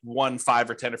 not like 1, 5,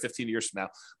 or 10 or 15 years from now,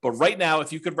 but right now,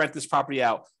 if you could rent this property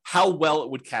out, how well it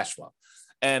would cash flow.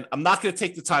 And I'm not going to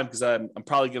take the time because I'm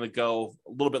probably going to go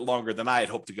a little bit longer than I had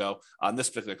hoped to go on this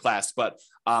particular class. But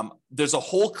there's a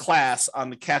whole class on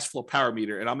the cash flow power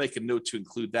meter, and I'll make a note to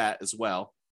include that as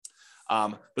well.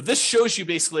 But this shows you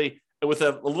basically with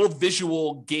a little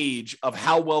visual gauge of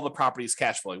how well the property is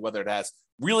cash flowing, whether it has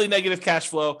really negative cash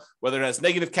flow, whether it has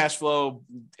negative cash flow,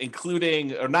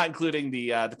 including or not including the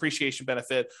depreciation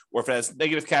benefit, or if it has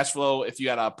negative cash flow if you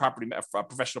had a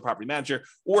professional property manager,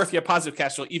 or if you have positive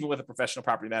cash flow even with a professional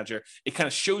property manager. It kind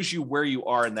of shows you where you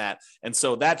are in that. And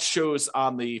so that shows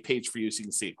on the page for you so you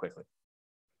can see it quickly.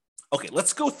 Okay,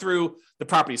 let's go through the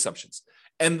property assumptions.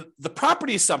 And the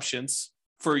property assumptions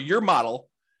for your model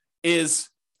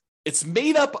it's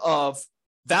made up of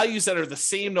values that are the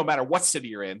same no matter what city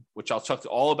you're in, which I'll talk to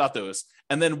all about those,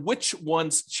 and then which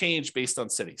ones change based on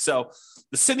city. So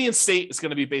the city and state is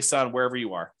going to be based on wherever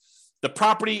you are. The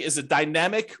property is a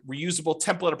dynamic, reusable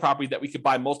template of property that we could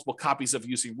buy multiple copies of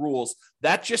using rules.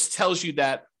 That just tells you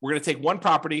that we're going to take one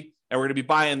property and we're going to be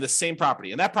buying the same property.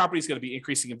 And that property is going to be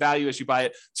increasing in value as you buy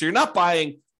it. So you're not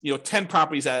buying 10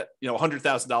 properties at,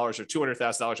 $100,000 or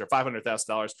 $200,000 or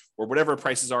 $500,000 or whatever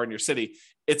prices are in your city.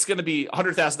 It's going to be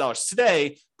 $100,000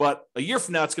 today, but a year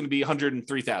from now, it's going to be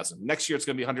 $103,000. Next year, it's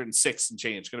going to be $106 and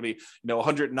change. It's going to be,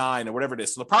 $109 or whatever it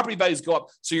is. So the property values go up.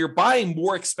 So you're buying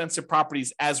more expensive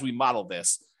properties as we model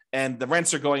this, and the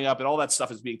rents are going up and all that stuff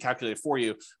is being calculated for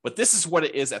you. But this is what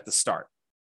it is at the start.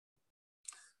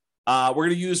 We're going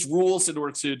to use rules in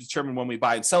order to determine when we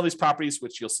buy and sell these properties,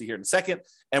 which you'll see here in a second.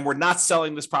 And we're not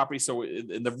selling this property. So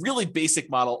in the really basic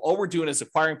model, all we're doing is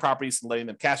acquiring properties and letting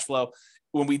them cash flow.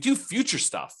 When we do future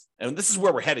stuff, and this is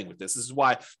where we're heading with this is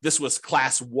why this was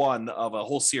class one of a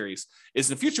whole series,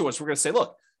 is in the future ones, we're going to say,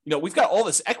 look, we've got all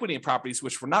this equity in properties,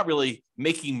 which we're not really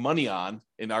making money on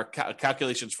in our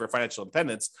calculations for financial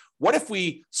independence. What if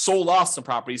we sold off some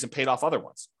properties and paid off other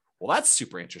ones? Well, that's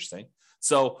super interesting.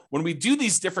 So when we do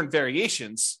these different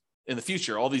variations in the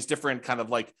future, all these different kind of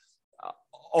like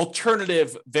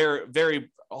alternative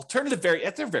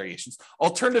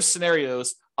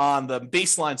scenarios on the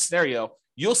baseline scenario,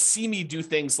 you'll see me do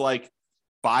things like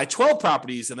buy 12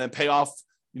 properties and then pay off,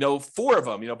 4 of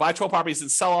them, buy 12 properties and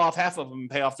sell off half of them and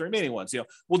pay off the remaining ones.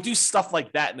 We'll do stuff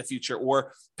like that in the future,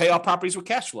 or pay off properties with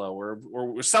cash flow,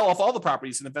 or sell off all the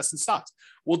properties and invest in stocks.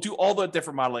 We'll do all the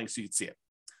different modeling so you can see it.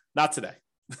 Not today.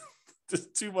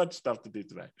 Just too much stuff to do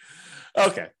today.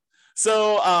 Okay.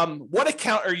 So what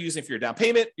account are you using for your down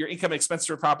payment, your income and expense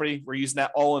for property? We're using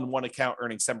that all in one account,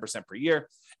 earning 7% per year.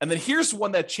 And then here's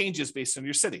one that changes based on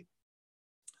your city.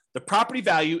 The property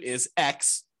value is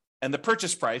X, and the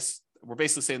purchase price, we're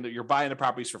basically saying that you're buying the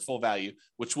properties for full value,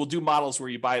 which we'll do models where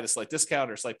you buy at a slight discount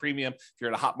or a slight premium if you're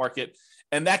in a hot market.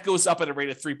 And that goes up at a rate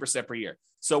of 3% per year.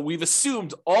 So we've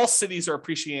assumed all cities are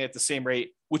appreciating at the same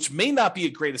rate, which may not be a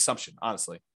great assumption,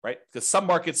 honestly, right? Because some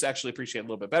markets actually appreciate a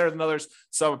little bit better than others.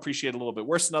 Some appreciate a little bit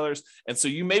worse than others. And so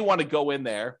you may want to go in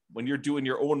there when you're doing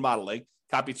your own modeling,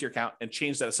 copy to your account and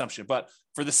change that assumption. But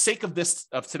for the sake of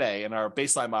today and our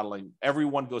baseline modeling,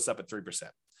 everyone goes up at 3%.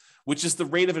 Which is the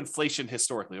rate of inflation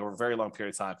historically over a very long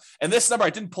period of time. And this number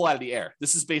I didn't pull out of the air.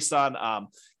 This is based on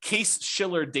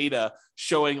Case-Shiller data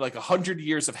showing like 100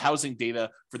 years of housing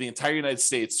data for the entire United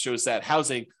States shows that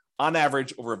housing on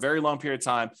average over a very long period of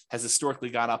time has historically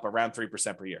gone up around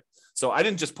 3% per year. So I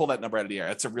didn't just pull that number out of the air.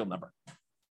 That's a real number.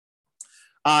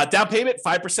 Down payment,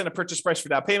 5% of purchase price for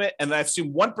down payment. And then I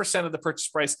assume 1% of the purchase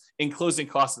price in closing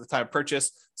costs at the time of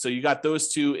purchase. So you got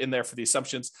those two in there for the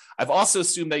assumptions. I've also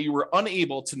assumed that you were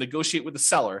unable to negotiate with the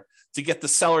seller to get the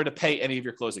seller to pay any of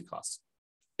your closing costs.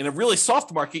 In a really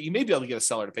soft market, you may be able to get a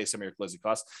seller to pay some of your closing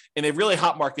costs. In a really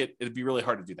hot market, it'd be really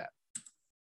hard to do that.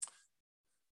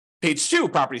 Page 2,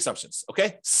 property assumptions.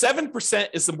 Okay. 7%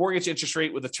 is the mortgage interest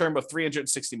rate with a term of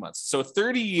 360 months. So a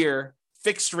 30-year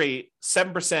fixed rate,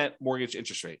 7% mortgage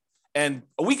interest rate. And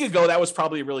a week ago, that was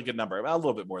probably a really good number, a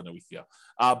little bit more than a week ago.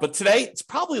 But today, it's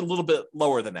probably a little bit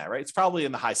lower than that, right? It's probably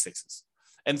in the high 6s.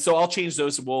 And so I'll change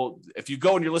those. And if you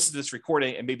go and you're listening to this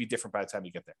recording, it may be different by the time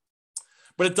you get there.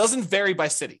 But it doesn't vary by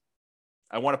city.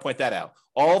 I want to point that out.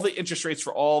 All the interest rates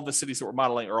for all the cities that we're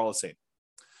modeling are all the same.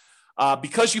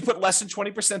 Because you put less than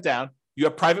 20% down, you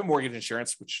have private mortgage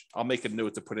insurance, which I'll make a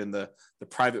note to put in the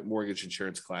private mortgage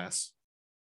insurance class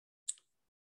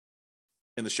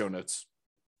in the show notes.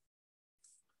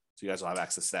 So you guys will have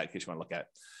access to that in case you want to look at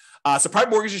it. So private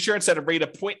mortgage insurance at a rate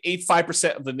of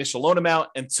 0.85% of the initial loan amount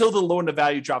until the loan to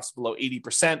value drops below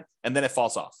 80%, and then it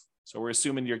falls off. So we're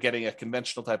assuming you're getting a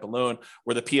conventional type of loan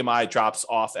where the PMI drops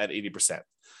off at 80%.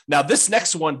 Now, this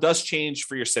next one does change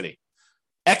for your city.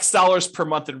 X dollars per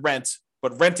month in rent,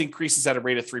 but rent increases at a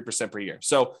rate of 3% per year.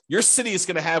 So your city is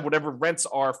going to have whatever rents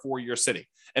are for your city.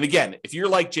 And again, if you're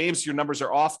like James, your numbers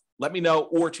are off, let me know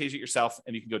or change it yourself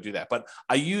and you can go do that. But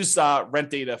I use rent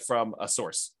data from a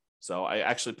source. So I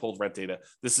actually pulled rent data.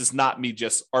 This is not me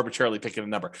just arbitrarily picking a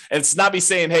number. And it's not me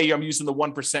saying, hey, I'm using the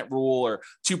 1% rule or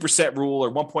 2% rule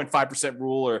or 1.5%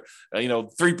 rule or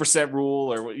 3%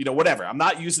 rule or whatever. I'm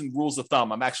not using rules of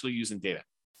thumb. I'm actually using data.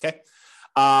 Okay.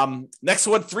 Next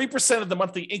one, 3% of the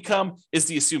monthly income is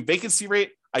the assumed vacancy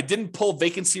rate. I didn't pull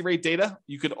vacancy rate data.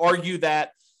 You could argue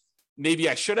that maybe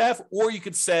I should have, or you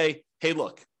could say, hey,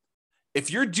 look,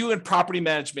 if you're doing property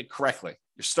management correctly,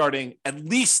 you're starting at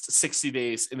least 60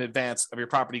 days in advance of your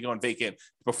property going vacant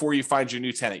before you find your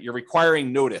new tenant. You're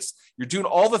requiring notice. You're doing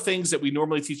all the things that we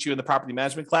normally teach you in the property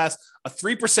management class. A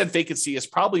 3% vacancy is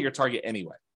probably your target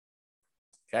anyway.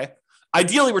 Okay.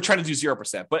 Ideally, we're trying to do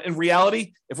 0%, but in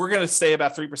reality, if we're going to stay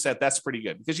about 3%, that's pretty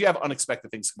good because you have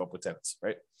unexpected things come up with tenants,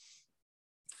 right?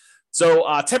 So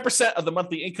 10% of the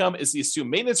monthly income is the assumed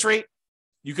maintenance rate.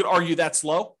 You could argue that's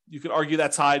low. You could argue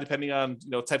that's high, depending on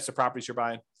types of properties you're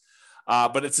buying.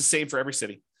 But it's the same for every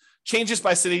city. Changes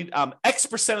by city,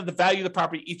 X% of the value of the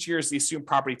property each year is the assumed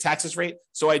property taxes rate.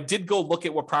 So I did go look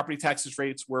at what property taxes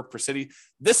rates were per city.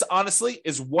 This honestly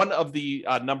is one of the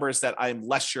numbers that I'm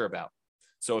less sure about.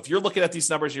 So if you're looking at these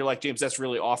numbers, you're like, James, that's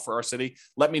really off for our city.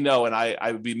 Let me know. And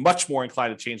I would be much more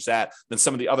inclined to change that than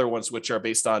some of the other ones, which are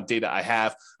based on data I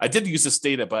have. I did use this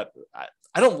data, but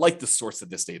I don't like the source of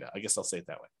this data. I guess I'll say it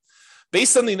that way.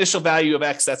 Based on the initial value of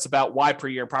X, that's about Y per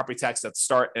year in property tax at the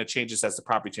start, and it changes as the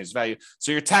property changes value.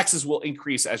 So your taxes will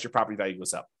increase as your property value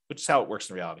goes up, which is how it works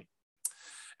in reality.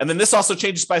 And then this also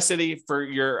changes by city for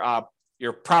your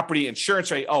property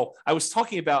insurance rate. Oh, I was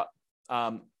talking about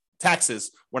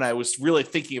taxes when I was really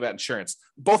thinking about insurance.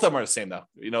 Both of them are the same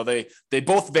though. They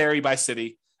both vary by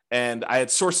city, and I had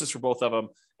sources for both of them.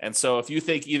 And so if you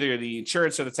think either the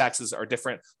insurance or the taxes are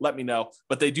different, let me know.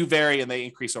 But they do vary and they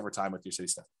increase over time with your city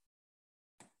stuff.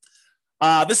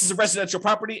 This is a residential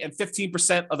property, and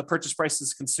 15% of the purchase price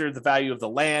is considered the value of the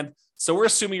land. So we're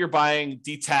assuming you're buying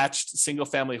detached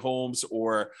single-family homes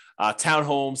or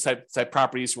townhomes type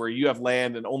properties where you have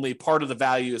land and only part of the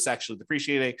value is actually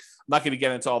depreciating. I'm not going to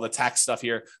get into all the tax stuff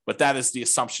here, but that is the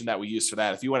assumption that we use for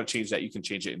that. If you want to change that, you can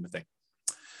change it in the thing.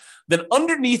 Then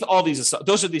underneath all these,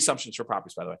 those are the assumptions for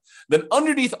properties, by the way. Then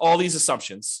underneath all these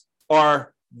assumptions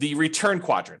are the return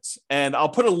quadrants. And I'll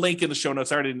put a link in the show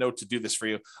notes. I already know to do this for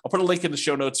you. I'll put a link in the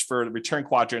show notes for the return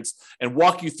quadrants and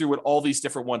walk you through what all these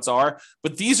different ones are.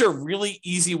 But these are really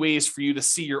easy ways for you to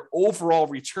see your overall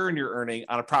return you're earning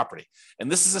on a property. And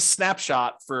this is a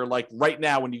snapshot for like right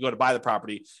now when you go to buy the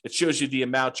property. It shows you the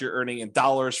amount you're earning in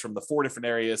dollars from the 4 different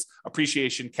areas: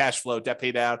 appreciation, cash flow, debt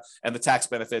pay down, and the tax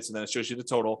benefits. And then it shows you the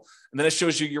total. And then it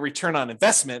shows you your return on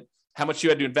investment, how much you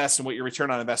had to invest and what your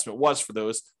return on investment was for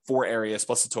those 4 areas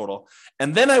plus the total.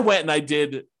 And then I went and I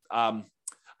did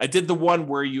the one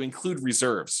where you include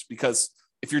reserves, because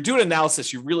if you're doing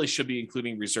analysis, you really should be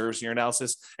including reserves in your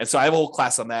analysis. And so I have a whole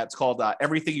class on that. It's called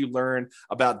Everything You Learn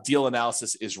About Deal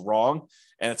Analysis is Wrong.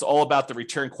 And it's all about the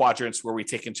return quadrants where we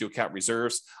take into account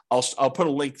reserves. I'll put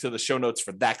a link to the show notes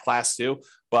for that class too,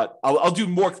 but I'll do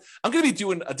more. I'm going to be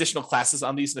doing additional classes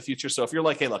on these in the future. So if you're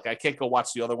like, hey, look, I can't go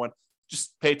watch the other one,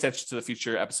 just pay attention to the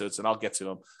future episodes and I'll get to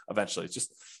them eventually.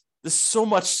 There's so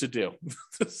much to do,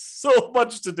 so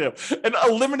much to do, and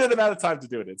a limited amount of time to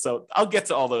do it in. So I'll get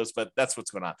to all those, but that's what's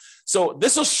going on. So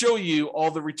this will show you all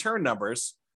the return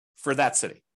numbers for that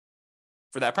city,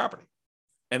 for that property.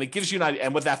 And it gives you an idea,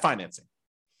 and with that financing.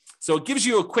 So it gives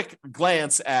you a quick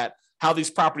glance at how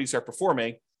these properties are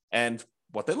performing and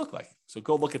what they look like. So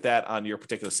go look at that on your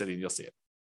particular city and you'll see it.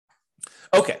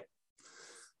 Okay.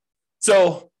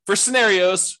 So for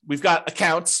scenarios, we've got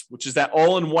accounts, which is that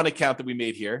all-in-one account that we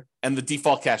made here, and the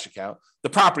default cash account. The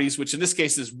properties, which in this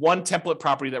case is one template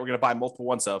property that we're going to buy multiple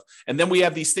ones of. And then we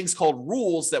have these things called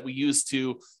rules that we use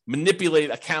to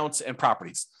manipulate accounts and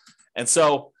properties. And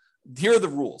so here are the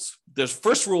rules. The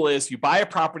first rule is you buy a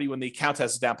property when the account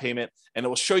has a down payment, and it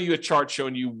will show you a chart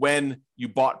showing you when you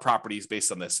bought properties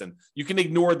based on this. And you can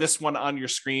ignore this one on your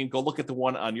screen. Go look at the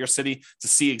one on your city to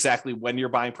see exactly when you're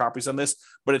buying properties on this.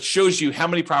 But it shows you how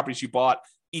many properties you bought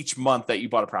each month that you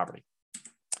bought a property.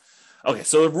 Okay,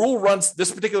 so the rule runs,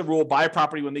 this particular rule, buy a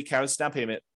property when the account is down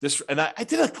payment. I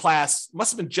did a class,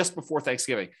 must have been just before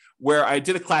Thanksgiving, where I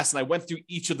did a class and I went through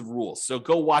each of the rules. So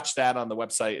go watch that on the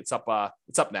website. It's up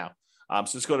now. So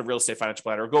just go to Real Estate Financial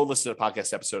Planner or go listen to the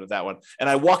podcast episode of that one. And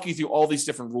I walk you through all these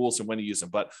different rules and when to use them.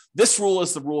 But this rule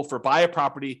is the rule for buy a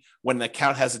property when the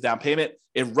account has a down payment.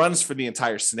 It runs for the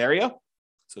entire scenario.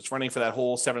 So it's running for that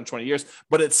whole 7 to 20 years,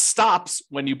 but it stops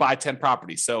when you buy 10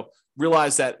 properties. So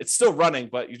realize that it's still running,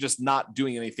 but you're just not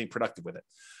doing anything productive with it.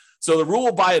 So the rule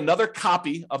will buy another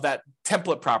copy of that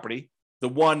template property, the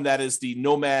one that is the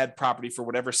Nomad property for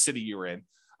whatever city you're in,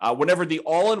 whenever the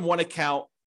all-in-one account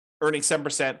earning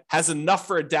 7%, has enough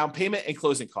for a down payment and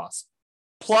closing costs,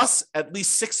 plus at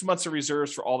least 6 months of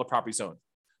reserves for all the properties owned.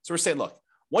 So we're saying, look,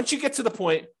 once you get to the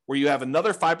point where you have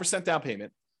another 5% down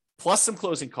payment, plus some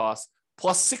closing costs,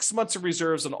 plus 6 months of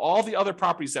reserves on all the other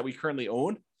properties that we currently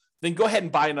own, then go ahead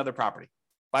and buy another property,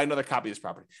 buy another copy of this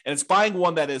property. And it's buying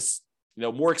one that is,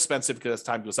 more expensive because as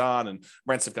time goes on and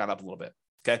rents have gone up a little bit.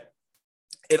 Okay.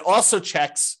 It also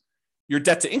checks your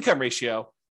debt to income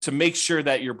ratio to make sure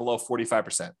that you're below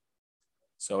 45%.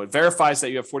 So it verifies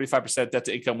that you have 45% debt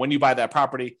to income when you buy that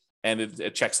property, and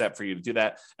it checks that for you to do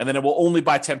that. And then it will only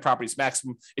buy 10 properties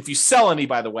maximum. If you sell any,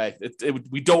 by the way,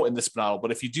 we don't in this model,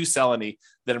 but if you do sell any,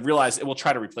 then realize it will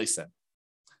try to replace them.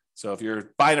 So if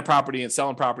you're buying a property and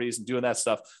selling properties and doing that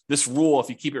stuff, this rule, if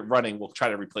you keep it running, will try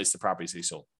to replace the properties that you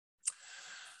sold.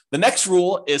 The next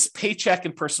rule is paycheck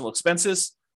and personal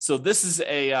expenses. So this is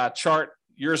a chart.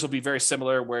 Yours will be very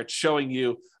similar, where it's showing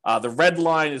you the red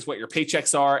line is what your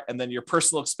paychecks are, and then your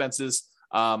personal expenses,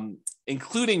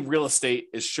 including real estate,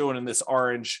 is shown in this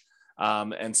orange.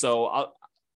 And so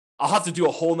I'll have to do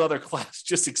a whole nother class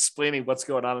just explaining what's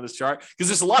going on in this chart, because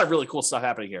there's a lot of really cool stuff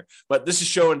happening here. But this is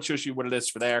shows you what it is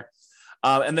for there.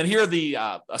 And then here are the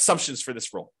assumptions for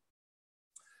this rule.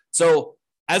 So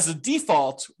as a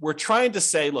default, we're trying to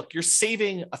say, look, you're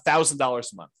saving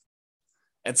 $1,000 a month.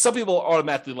 And some people are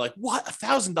automatically like, what,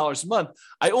 $1,000 a month?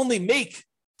 I only make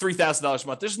 $3,000 a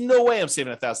month. There's no way I'm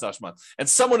saving $1,000 a month. And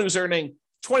someone who's earning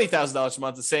 $20,000 a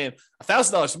month is saying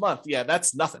 $1,000 a month. Yeah,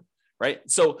 that's nothing, right?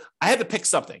 So I had to pick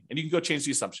something, and you can go change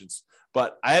the assumptions,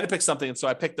 but I had to pick something. And so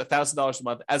I picked $1,000 a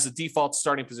month as a default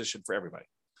starting position for everybody.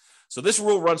 So this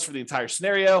rule runs for the entire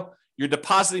scenario. You're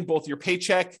depositing both your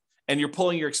paycheck and you're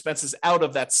pulling your expenses out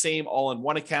of that same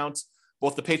all-in-one account.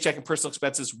 Both the paycheck and personal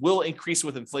expenses will increase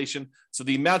with inflation. So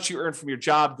the amount you earn from your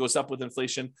job goes up with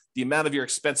inflation. The amount of your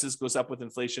expenses goes up with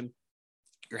inflation.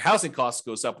 Your housing costs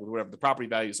goes up with whatever the property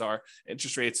values are,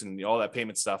 interest rates, and all that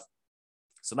payment stuff.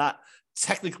 So not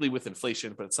technically with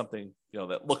inflation, but it's something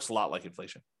that looks a lot like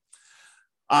inflation.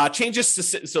 Changes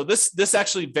to so this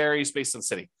actually varies based on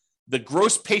city. The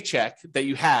gross paycheck that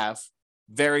you have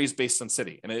varies based on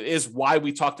city. And it is why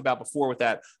we talked about before with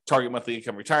that target monthly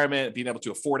income retirement, being able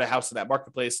to afford a house in that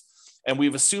marketplace. And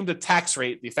we've assumed a tax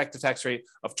rate, the effective tax rate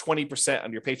of 20%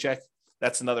 on your paycheck.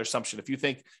 That's another assumption. If you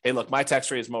think, hey, look, my tax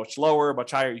rate is much lower,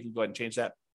 much higher, you can go ahead and change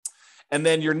that. And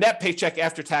then your net paycheck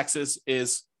after taxes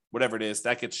is whatever it is,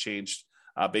 that gets changed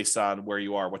based on where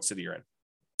you are, what city you're in.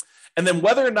 And then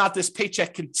whether or not this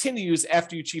paycheck continues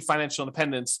after you achieve financial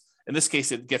independence, in this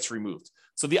case, it gets removed.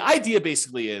 So the idea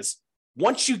basically is,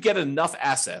 once you get enough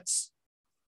assets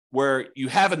where you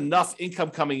have enough income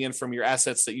coming in from your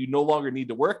assets that you no longer need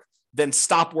to work, then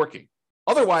stop working.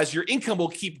 Otherwise, your income will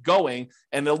keep going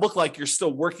and it'll look like you're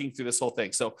still working through this whole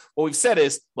thing. So what we've said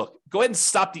is, look, go ahead and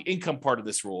stop the income part of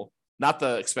this rule, not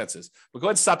the expenses, but go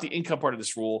ahead and stop the income part of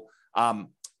this rule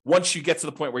once you get to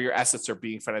the point where your assets are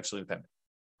being financially independent.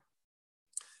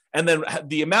 And then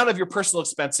the amount of your personal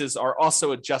expenses are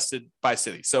also adjusted by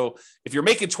city. So if you're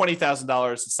making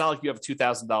 $20,000, it's not like you have a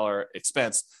 $2,000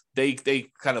 expense. They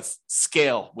kind of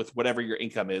scale with whatever your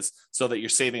income is so that you're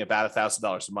saving about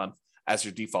 $1,000 a month as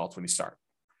your default when you start.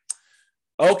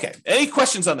 Okay. Any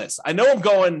questions on this? I know I'm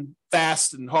going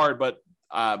fast and hard, but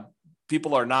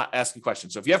people are not asking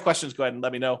questions. So if you have questions, go ahead and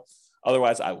let me know.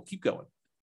 Otherwise, I will keep going.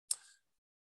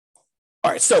 All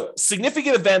right, so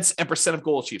significant events and percent of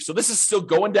goal achieved. So this is still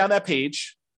going down that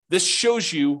page. This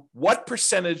shows you what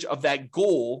percentage of that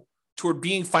goal toward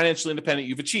being financially independent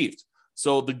you've achieved.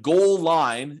 So the goal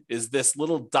line is this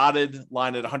little dotted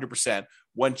line at 100%.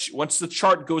 Once the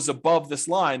chart goes above this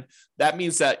line, that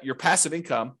means that your passive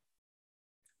income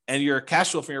and your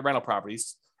cash flow from your rental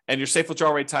properties and your safe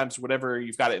withdrawal rate times whatever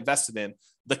you've got it invested in,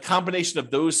 the combination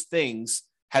of those things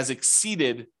has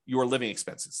exceeded your living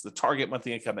expenses, the target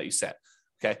monthly income that you set.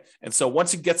 Okay. And so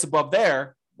once it gets above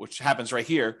there, which happens right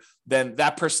here, then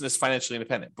that person is financially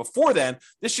independent. Before then,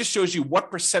 this just shows you what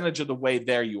percentage of the way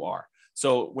there you are.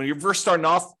 So when you're first starting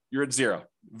off, you're at zero,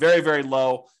 very, very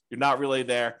low. You're not really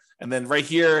there. And then right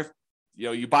here,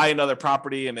 you buy another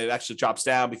property and it actually drops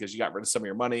down because you got rid of some of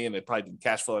your money and it probably didn't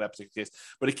cash flow in that particular case,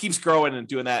 but it keeps growing and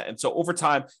doing that. And so over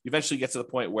time, you eventually get to the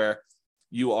point where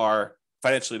you are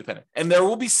financially independent. And there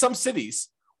will be some cities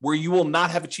where you will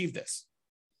not have achieved this.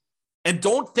 And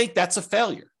don't think that's a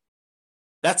failure.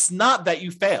 That's not that you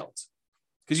failed,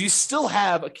 because you still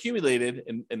have accumulated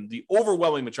in the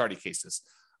overwhelming majority of cases,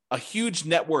 a huge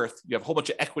net worth. You have a whole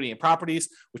bunch of equity in properties,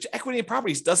 which equity in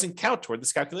properties doesn't count toward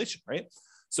this calculation, right?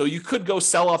 So you could go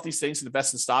sell off these things and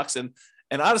invest in stocks. And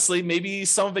honestly, maybe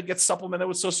some of it gets supplemented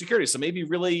with Social Security. So maybe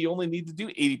really you only need to do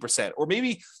 80%, or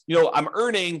maybe, I'm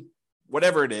earning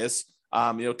whatever it is,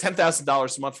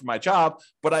 $10,000 a month for my job,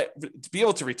 but to be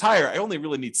able to retire, I only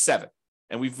really need 7.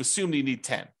 And we've assumed you need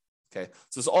 10. Okay.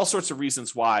 So there's all sorts of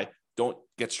reasons why. Don't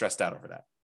get stressed out over that.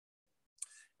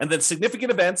 And then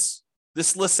significant events.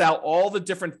 This lists out all the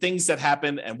different things that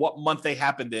happened and what month they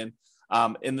happened in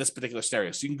this particular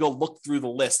scenario. So you can go look through the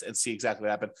list and see exactly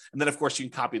what happened. And then, of course, you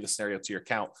can copy the scenario to your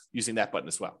account using that button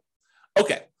as well.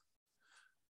 Okay.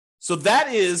 So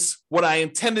that is what I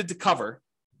intended to cover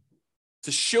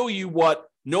to show you what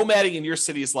nomading in your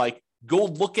city is like. Go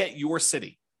look at your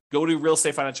city. Go to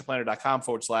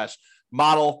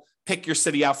realestatefinancialplanner.com/model, pick your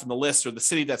city out from the list or the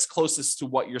city that's closest to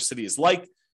what your city is like.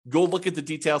 Go look at the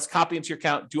details, copy into your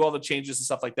account, do all the changes and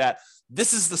stuff like that.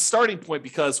 This is the starting point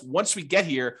because once we get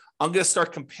here, I'm going to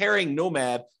start comparing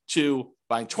Nomad to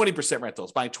buying 20%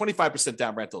 rentals, buying 25%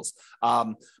 down rentals,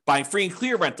 buying free and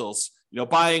clear rentals,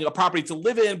 buying a property to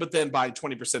live in, but then buying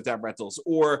 20% down rentals,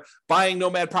 or buying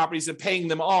Nomad properties and paying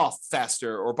them off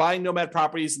faster, or buying Nomad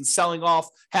properties and selling off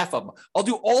half of them. I'll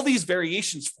do all these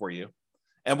variations for you,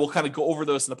 and we'll kind of go over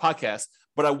those in the podcast.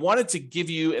 But I wanted to give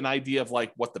you an idea of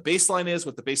like what the baseline is,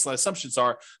 what the baseline assumptions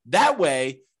are. That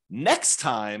way, next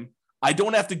time, I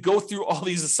don't have to go through all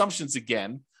these assumptions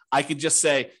again. I could just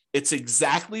say it's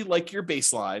exactly like your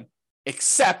baseline,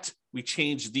 except we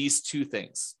change these 2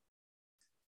 things.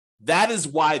 That is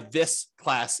why this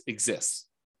class exists.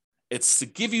 It's to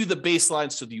give you the baseline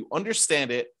so that you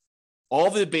understand it, all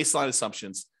the baseline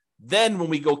assumptions. Then when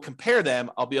we go compare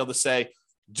them, I'll be able to say,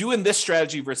 doing this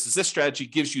strategy versus this strategy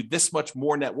gives you this much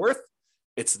more net worth.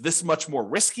 It's this much more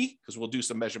risky because we'll do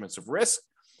some measurements of risk.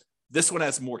 This one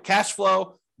has more cash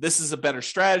flow. This is a better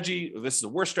strategy. Or this is a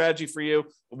worse strategy for you.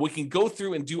 We can go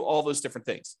through and do all those different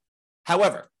things.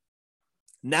 However,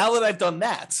 now that I've done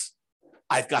that,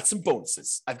 I've got some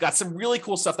bonuses. I've got some really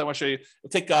cool stuff that I want to show you. It'll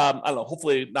take,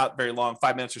 hopefully not very long,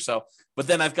 5 minutes or so. But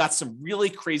then I've got some really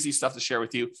crazy stuff to share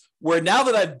with you where now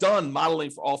that I've done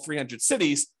modeling for all 300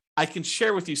 cities, I can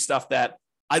share with you stuff that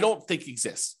I don't think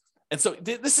exists. And so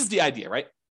this is the idea, right?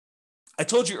 I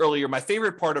told you earlier, my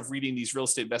favorite part of reading these real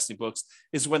estate investing books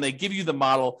is when they give you the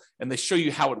model and they show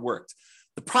you how it worked.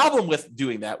 The problem with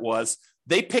doing that was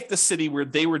they picked the city where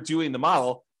they were doing the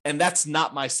model, and that's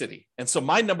not my city. And so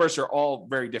my numbers are all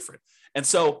very different. And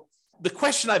so the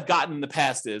question I've gotten in the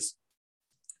past is,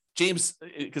 James,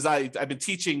 because I've been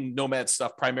teaching Nomad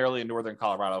stuff primarily in Northern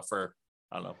Colorado for,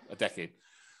 a decade.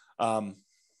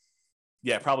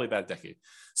 Probably about a decade.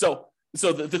 So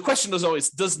the question is always,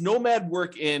 does Nomad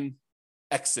work in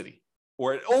X city?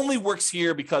 Or it only works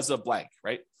here because of blank,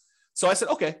 right? So I said,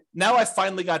 okay, now I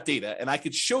finally got data and I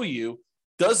could show you,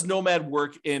 does Nomad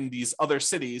work in these other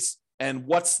cities and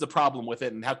what's the problem with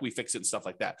it and how can we fix it and stuff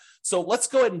like that. So let's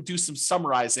go ahead and do some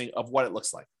summarizing of what it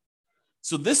looks like.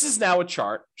 So this is now a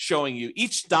chart showing you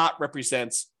each dot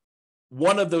represents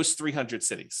one of those 300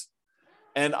 cities.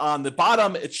 And on the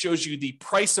bottom, it shows you the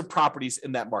price of properties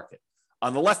in that market.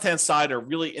 On the left-hand side are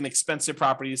really inexpensive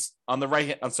properties. On the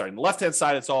left-hand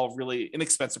side, it's all really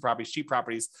inexpensive properties, cheap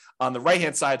properties. On the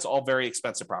right-hand side, it's all very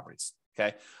expensive properties,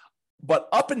 okay? But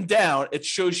up and down, it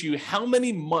shows you how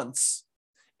many months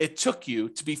it took you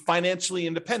to be financially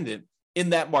independent in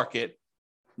that market,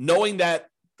 knowing that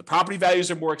the property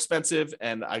values are more expensive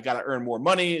and I got to earn more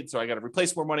money, so I got to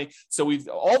replace more money. So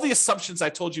all the assumptions I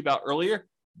told you about earlier,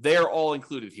 they're all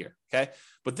included here, okay?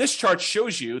 But this chart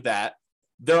shows you that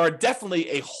there are definitely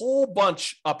a whole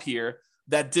bunch up here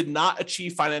that did not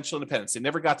achieve financial independence. They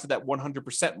never got to that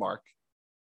 100% mark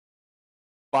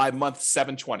by month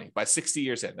 720, by 60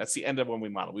 years in. That's the end of when we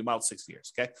modeled. We modeled 60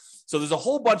 years, okay? So there's a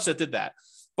whole bunch that did that.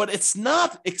 But it's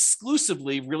not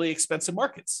exclusively really expensive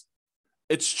markets.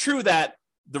 It's true that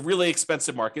the really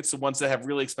expensive markets, the ones that have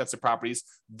really expensive properties,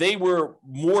 they were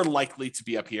more likely to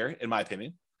be up here, in my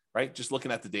opinion, right? Just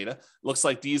looking at the data, looks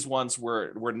like these ones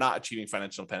were not achieving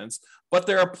financial independence. But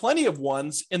there are plenty of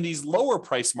ones in these lower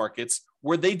price markets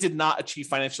where they did not achieve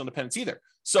financial independence either.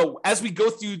 So as we go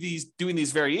through doing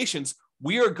these variations,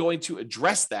 we are going to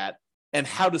address that and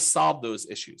how to solve those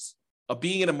issues of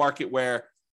being in a market where,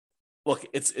 look,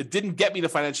 it didn't get me to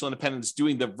financial independence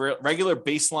doing the regular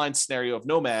baseline scenario of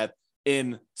Nomad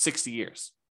in 60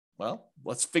 years. Well,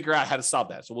 let's figure out how to solve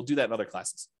that. So we'll do that in other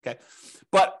classes, okay?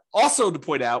 But also to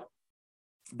point out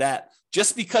that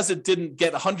just because it didn't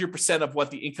get 100% of what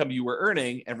the income you were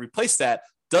earning and replace that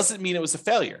doesn't mean it was a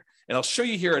failure. And I'll show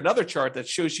you here another chart that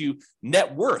shows you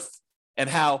net worth and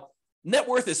how net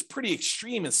worth is pretty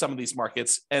extreme in some of these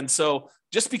markets. And so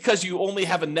just because you only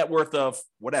have a net worth of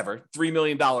whatever, $3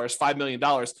 million, $5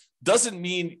 million, doesn't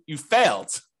mean you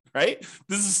failed, right?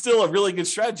 This is still a really good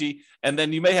strategy. And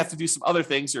then you may have to do some other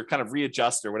things or kind of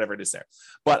readjust or whatever it is there.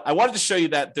 But I wanted to show you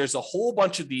that there's a whole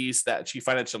bunch of these that achieve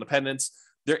financial independence.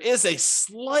 There is a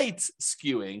slight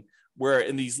skewing where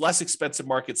in these less expensive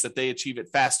markets that they achieve it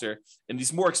faster. In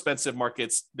these more expensive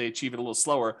markets, they achieve it a little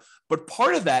slower. But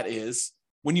part of that is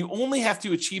when you only have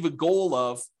to achieve a goal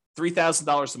of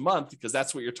 $3,000 a month, because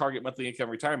that's what your target monthly income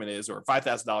retirement is, or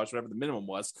 $5,000, whatever the minimum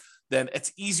was, then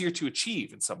it's easier to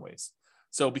achieve in some ways.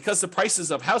 So because the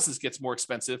prices of houses gets more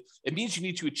expensive, it means you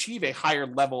need to achieve a higher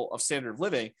level of standard of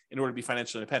living in order to be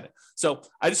financially independent. So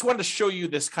I just wanted to show you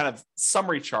this kind of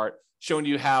summary chart showing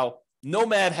you how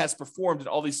Nomad has performed in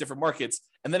all these different markets.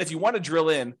 And then if you want to drill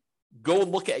in, go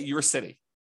look at your city,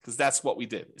 because that's what we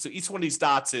did. So each one of these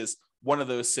dots is one of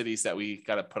those cities that we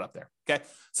got to put up there. Okay,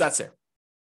 so that's there.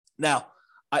 Now,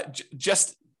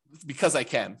 just because I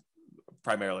can,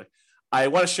 primarily, I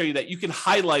want to show you that you can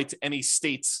highlight any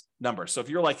state's number. So if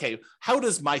you're like, hey, how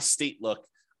does my state look?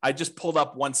 I just pulled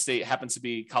up one state, happens to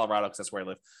be Colorado, because that's where I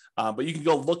live. But you can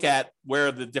go look at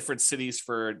where the different cities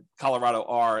for Colorado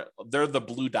are. They're the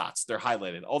blue dots. They're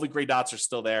highlighted. All the gray dots are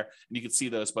still there, and you can see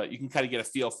those, but you can kind of get a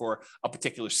feel for a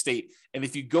particular state. And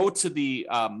if you go to the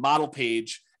model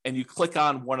page and you click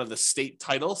on one of the state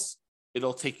titles,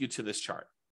 it'll take you to this chart.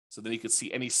 So then you can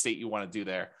see any state you want to do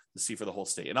there to see for the whole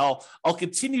state. And I'll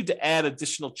continue to add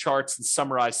additional charts and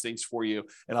summarize things for you,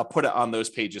 and I'll put it on those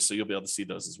pages so you'll be able to see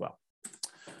those as well.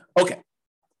 Okay,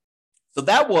 so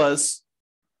that was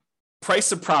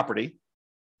price of property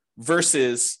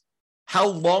versus how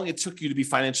long it took you to be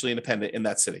financially independent in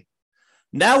that city.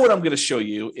 Now what I'm going to show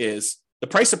you is the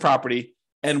price of property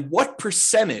and what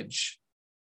percentage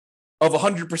of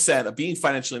 100% of being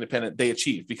financially independent they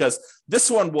achieved. Because this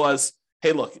one was,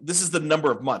 hey, look, this is the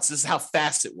number of months. This is how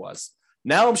fast it was.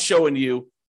 Now I'm showing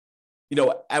you,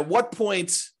 at what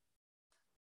point,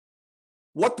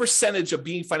 what percentage of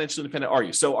being financially independent are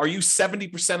you? So are you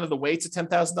 70% of the way to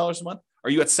 $10,000 a month? Are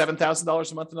you at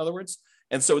 $7,000 a month, in other words?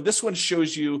 And so this one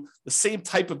shows you the same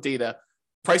type of data,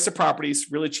 price of properties,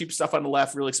 really cheap stuff on the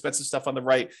left, really expensive stuff on the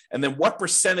right, and then what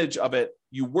percentage of it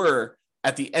you were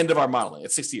at the end of our modeling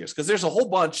at 60 years. Because there's a whole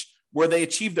bunch where they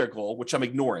achieved their goal, which I'm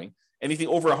ignoring. Anything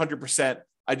over 100%,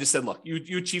 I just said, look,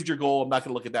 you achieved your goal. I'm not going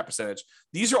to look at that percentage.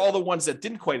 These are all the ones that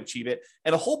didn't quite achieve it.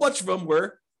 And a whole bunch of them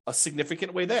were a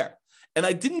significant way there. And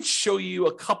I didn't show you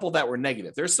a couple that were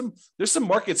negative. There's some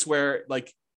markets where,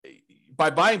 like, by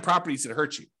buying properties, it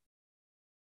hurts you,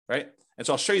 right? And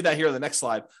so I'll show you that here on the next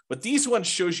slide. But these ones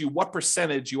shows you what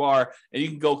percentage you are, and you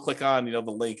can go click on, the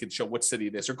link and show what city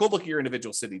it is, or go look at your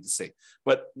individual city to see.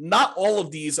 But not all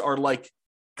of these are like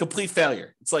complete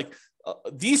failure. It's like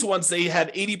these ones, they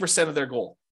had 80% of their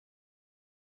goal.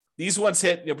 These ones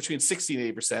hit between 60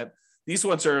 and 80%. These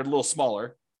ones are a little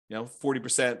smaller,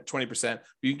 40%, 20%. But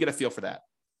you can get a feel for that.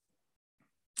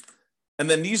 And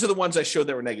then these are the ones I showed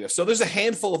that were negative. So there's a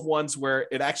handful of ones where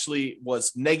it actually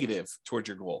was negative towards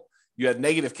your goal. You had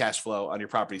negative cash flow on your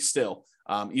property still,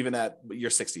 even at year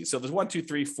 60. So there's 1, 2,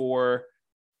 3, 4,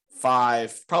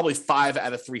 5, probably 5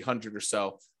 out of 300 or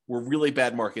so were really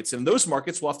bad markets. And those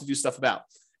markets we'll have to do stuff about.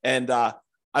 And I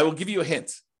will give you a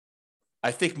hint.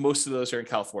 I think most of those are in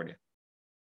California.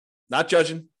 Not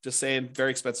judging, just saying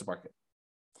very expensive market.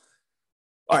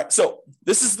 All right, so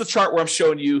this is the chart where I'm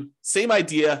showing you, same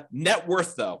idea, net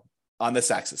worth though, on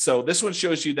this axis. So this one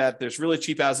shows you that there's really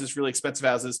cheap houses, really expensive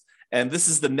houses, and this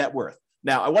is the net worth.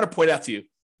 Now, I want to point out to you,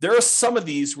 there are some of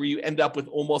these where you end up with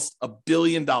almost $1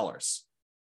 billion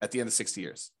at the end of 60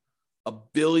 years. $1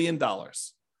 billion.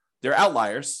 They're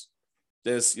outliers.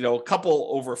 There's, a couple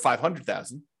over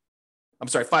 500,000. I'm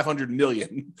sorry, 500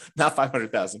 million, not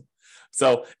 500,000.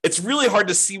 So it's really hard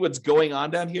to see what's going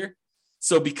on down here.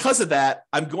 So because of that,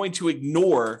 I'm going to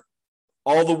ignore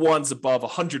all the ones above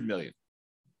 100 million.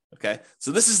 Okay.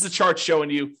 So this is the chart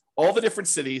showing you all the different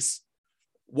cities,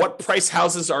 what price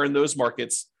houses are in those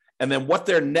markets, and then what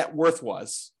their net worth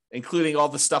was, including all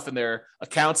the stuff in their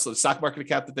accounts, so the stock market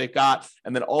account that they've got,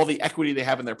 and then all the equity they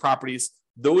have in their properties.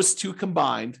 Those two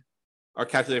combined are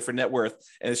calculated for net worth,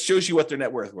 and it shows you what their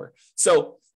net worth were.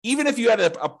 So even if you had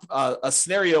a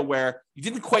scenario where you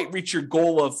didn't quite reach your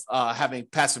goal of having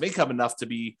passive income enough to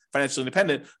be financially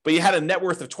independent, but you had a net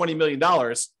worth of $20 million,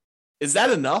 is that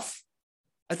enough?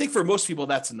 I think for most people,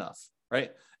 that's enough,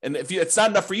 right? And if it's not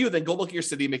enough for you, then go look at your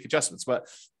city and make adjustments. But,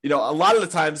 a lot of the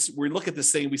times we look at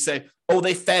this thing, we say, oh,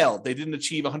 they failed. They didn't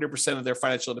achieve 100% of their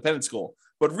financial independence goal.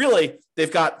 But really,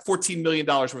 they've got $14 million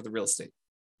worth of real estate.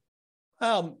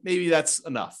 Well, maybe that's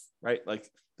enough, right? Like,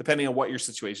 depending on what your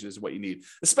situation is, what you need,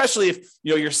 especially if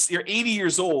you're 80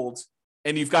 years old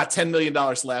and you've got $10 million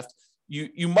left,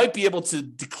 you might be able to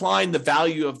decline the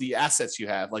value of the assets you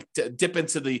have, like to dip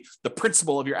into the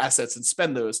principal of your assets and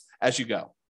spend those as you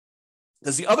go.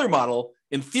 Because the other model,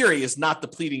 in theory, is not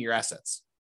depleting your assets,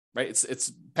 right?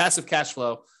 It's passive cash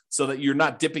flow so that you're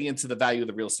not dipping into the value of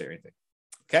the real estate or anything.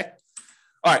 Okay.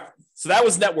 All right. So that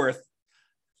was net worth.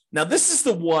 Now, this is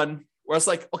the one where I was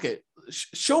like, okay,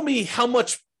 show me how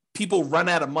much people run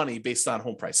out of money based on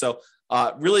home price. So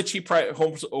really cheap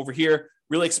homes over here,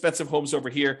 really expensive homes over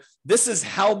here. This is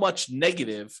how much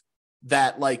negative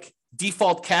that like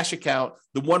default cash account,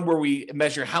 the one where we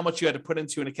measure how much you had to put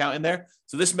into an account in there.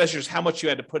 So this measures how much you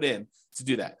had to put in to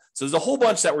do that. So there's a whole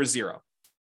bunch that were zero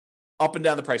up and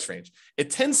down the price range. It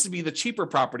tends to be the cheaper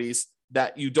properties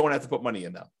that you don't have to put money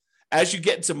in though. As you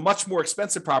get into much more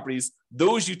expensive properties,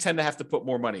 those you tend to have to put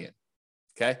more money in.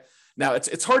 Okay. Now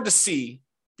it's hard to see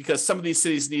because some of these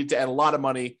cities need to add a lot of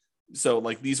money. So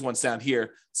like these ones down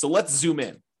here. So let's zoom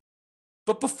in.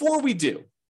 But before we do,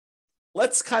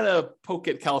 let's kind of poke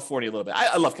at California a little bit.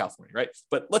 I love California, right?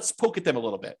 But let's poke at them a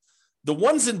little bit. The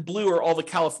ones in blue are all the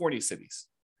California cities.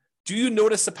 Do you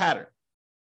notice a pattern?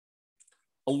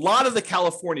 A lot of the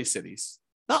California cities,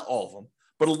 not all of them,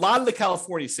 but a lot of the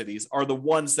California cities are the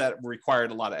ones that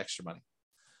required a lot of extra money.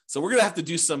 So we're going to have to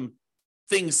do some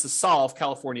things to solve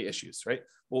California issues, right?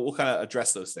 We'll kind of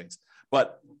address those things.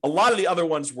 But a lot of the other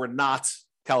ones were not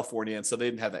California, and so they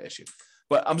didn't have that issue.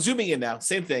 But I'm zooming in now,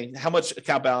 same thing, how much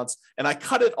account balance, and I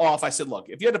cut it off. I said, look,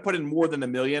 if you had to put in more than $1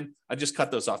 million, I just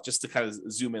cut those off just to kind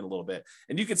of zoom in a little bit.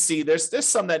 And you can see there's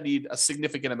some that need a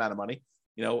significant amount of money,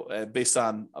 based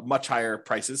on much higher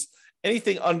prices.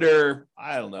 Anything under,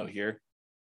 I don't know here,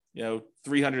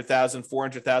 300,000,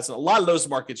 400,000, a lot of those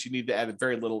markets you need to add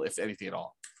very little, if anything at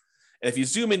all. And if you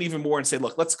zoom in even more and say,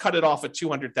 look, let's cut it off at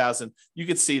 200,000, you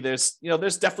can see there's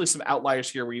definitely some outliers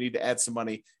here where you need to add some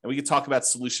money. And we can talk about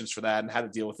solutions for that and how to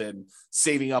deal with it and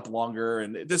saving up longer.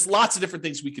 And there's lots of different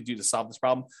things we could do to solve this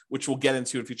problem, which we'll get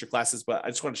into in future classes. But I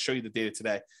just want to show you the data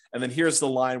today. And then here's the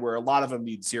line where a lot of them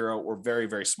need zero or very,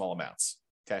 very small amounts.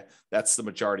 Okay. That's the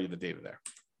majority of the data there.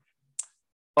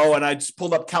 Oh, and I just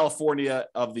pulled up California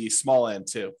of the small end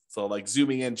too. So like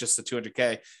zooming in just to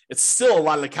 200K, it's still a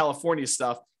lot of the California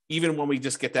stuff, even when we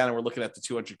just get down and we're looking at the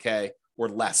 200K or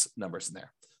less numbers in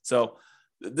there. So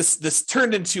this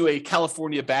turned into a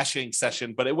California bashing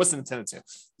session, but it wasn't intended to.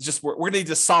 It's just we're going to need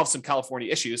to solve some California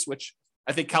issues, which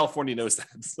I think California knows that.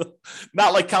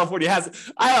 Not like California has it.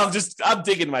 I'm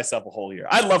digging myself a hole here.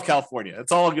 I love California.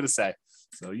 That's all I'm going to say.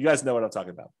 So you guys know what I'm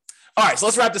talking about. All right, so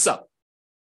let's wrap this up.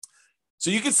 So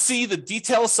you can see the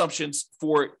detailed assumptions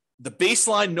for the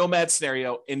baseline Nomad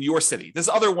scenario in your city. There's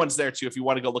other ones there too. If you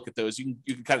want to go look at those, you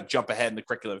can kind of jump ahead in the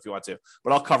curriculum if you want to,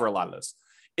 but I'll cover a lot of those.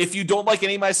 If you don't like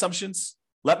any of my assumptions,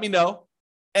 let me know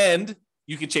and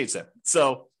you can change them.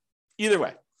 So either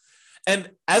way.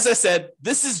 And as I said,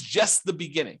 this is just the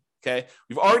beginning. Okay.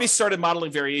 We've already started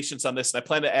modeling variations on this, and I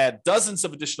plan to add dozens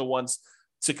of additional ones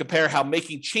to compare how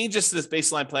making changes to this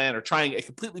baseline plan or trying a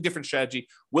completely different strategy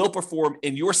will perform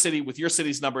in your city with your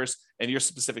city's numbers and your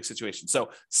specific situation.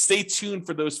 So stay tuned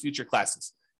for those future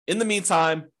classes. In the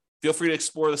meantime, feel free to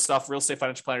explore the stuff,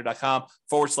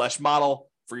 realestateFinancialPlanner.com/model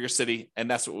for your city. And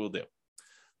that's what we'll do.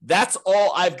 That's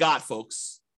all I've got,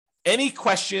 folks. Any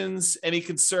questions, any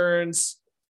concerns?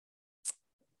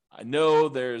 I know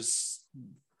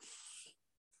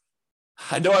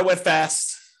I went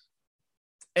fast.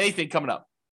 Anything coming up?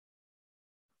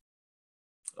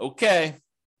 Okay.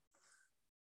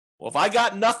 Well, if I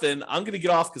got nothing, I'm going to get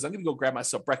off because I'm going to go grab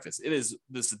myself breakfast. This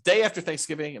is the day after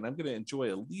Thanksgiving, and I'm going to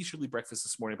enjoy a leisurely breakfast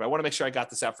this morning. But I want to make sure I got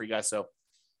this out for you guys. So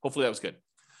hopefully that was good.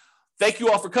 Thank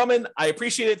you all for coming. I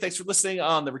appreciate it. Thanks for listening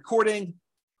on the recording.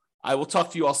 I will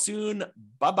talk to you all soon.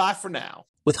 Bye-bye for now.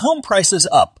 With home prices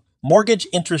up, mortgage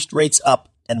interest rates up,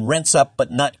 and rents up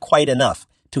but not quite enough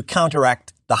to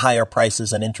counteract the higher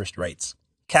prices and interest rates,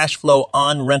 cash flow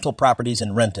on rental properties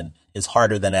in Renton is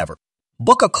harder than ever.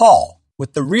 Book a call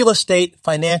with the Real Estate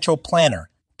Financial Planner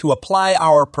to apply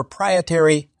our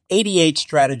proprietary 88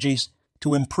 strategies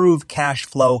to improve cash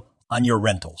flow on your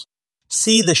rentals.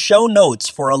 See the show notes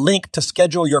for a link to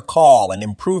schedule your call and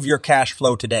improve your cash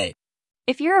flow today.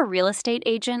 If you're a real estate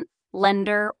agent,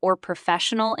 lender, or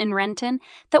professional in Renton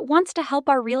that wants to help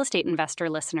our real estate investor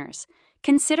listeners,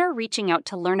 consider reaching out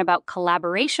to learn about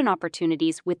collaboration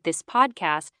opportunities with this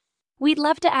podcast. We'd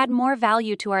love to add more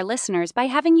value to our listeners by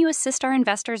having you assist our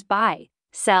investors buy,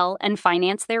 sell, and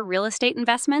finance their real estate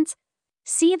investments.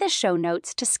 See the show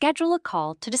notes to schedule a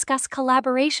call to discuss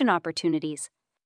collaboration opportunities.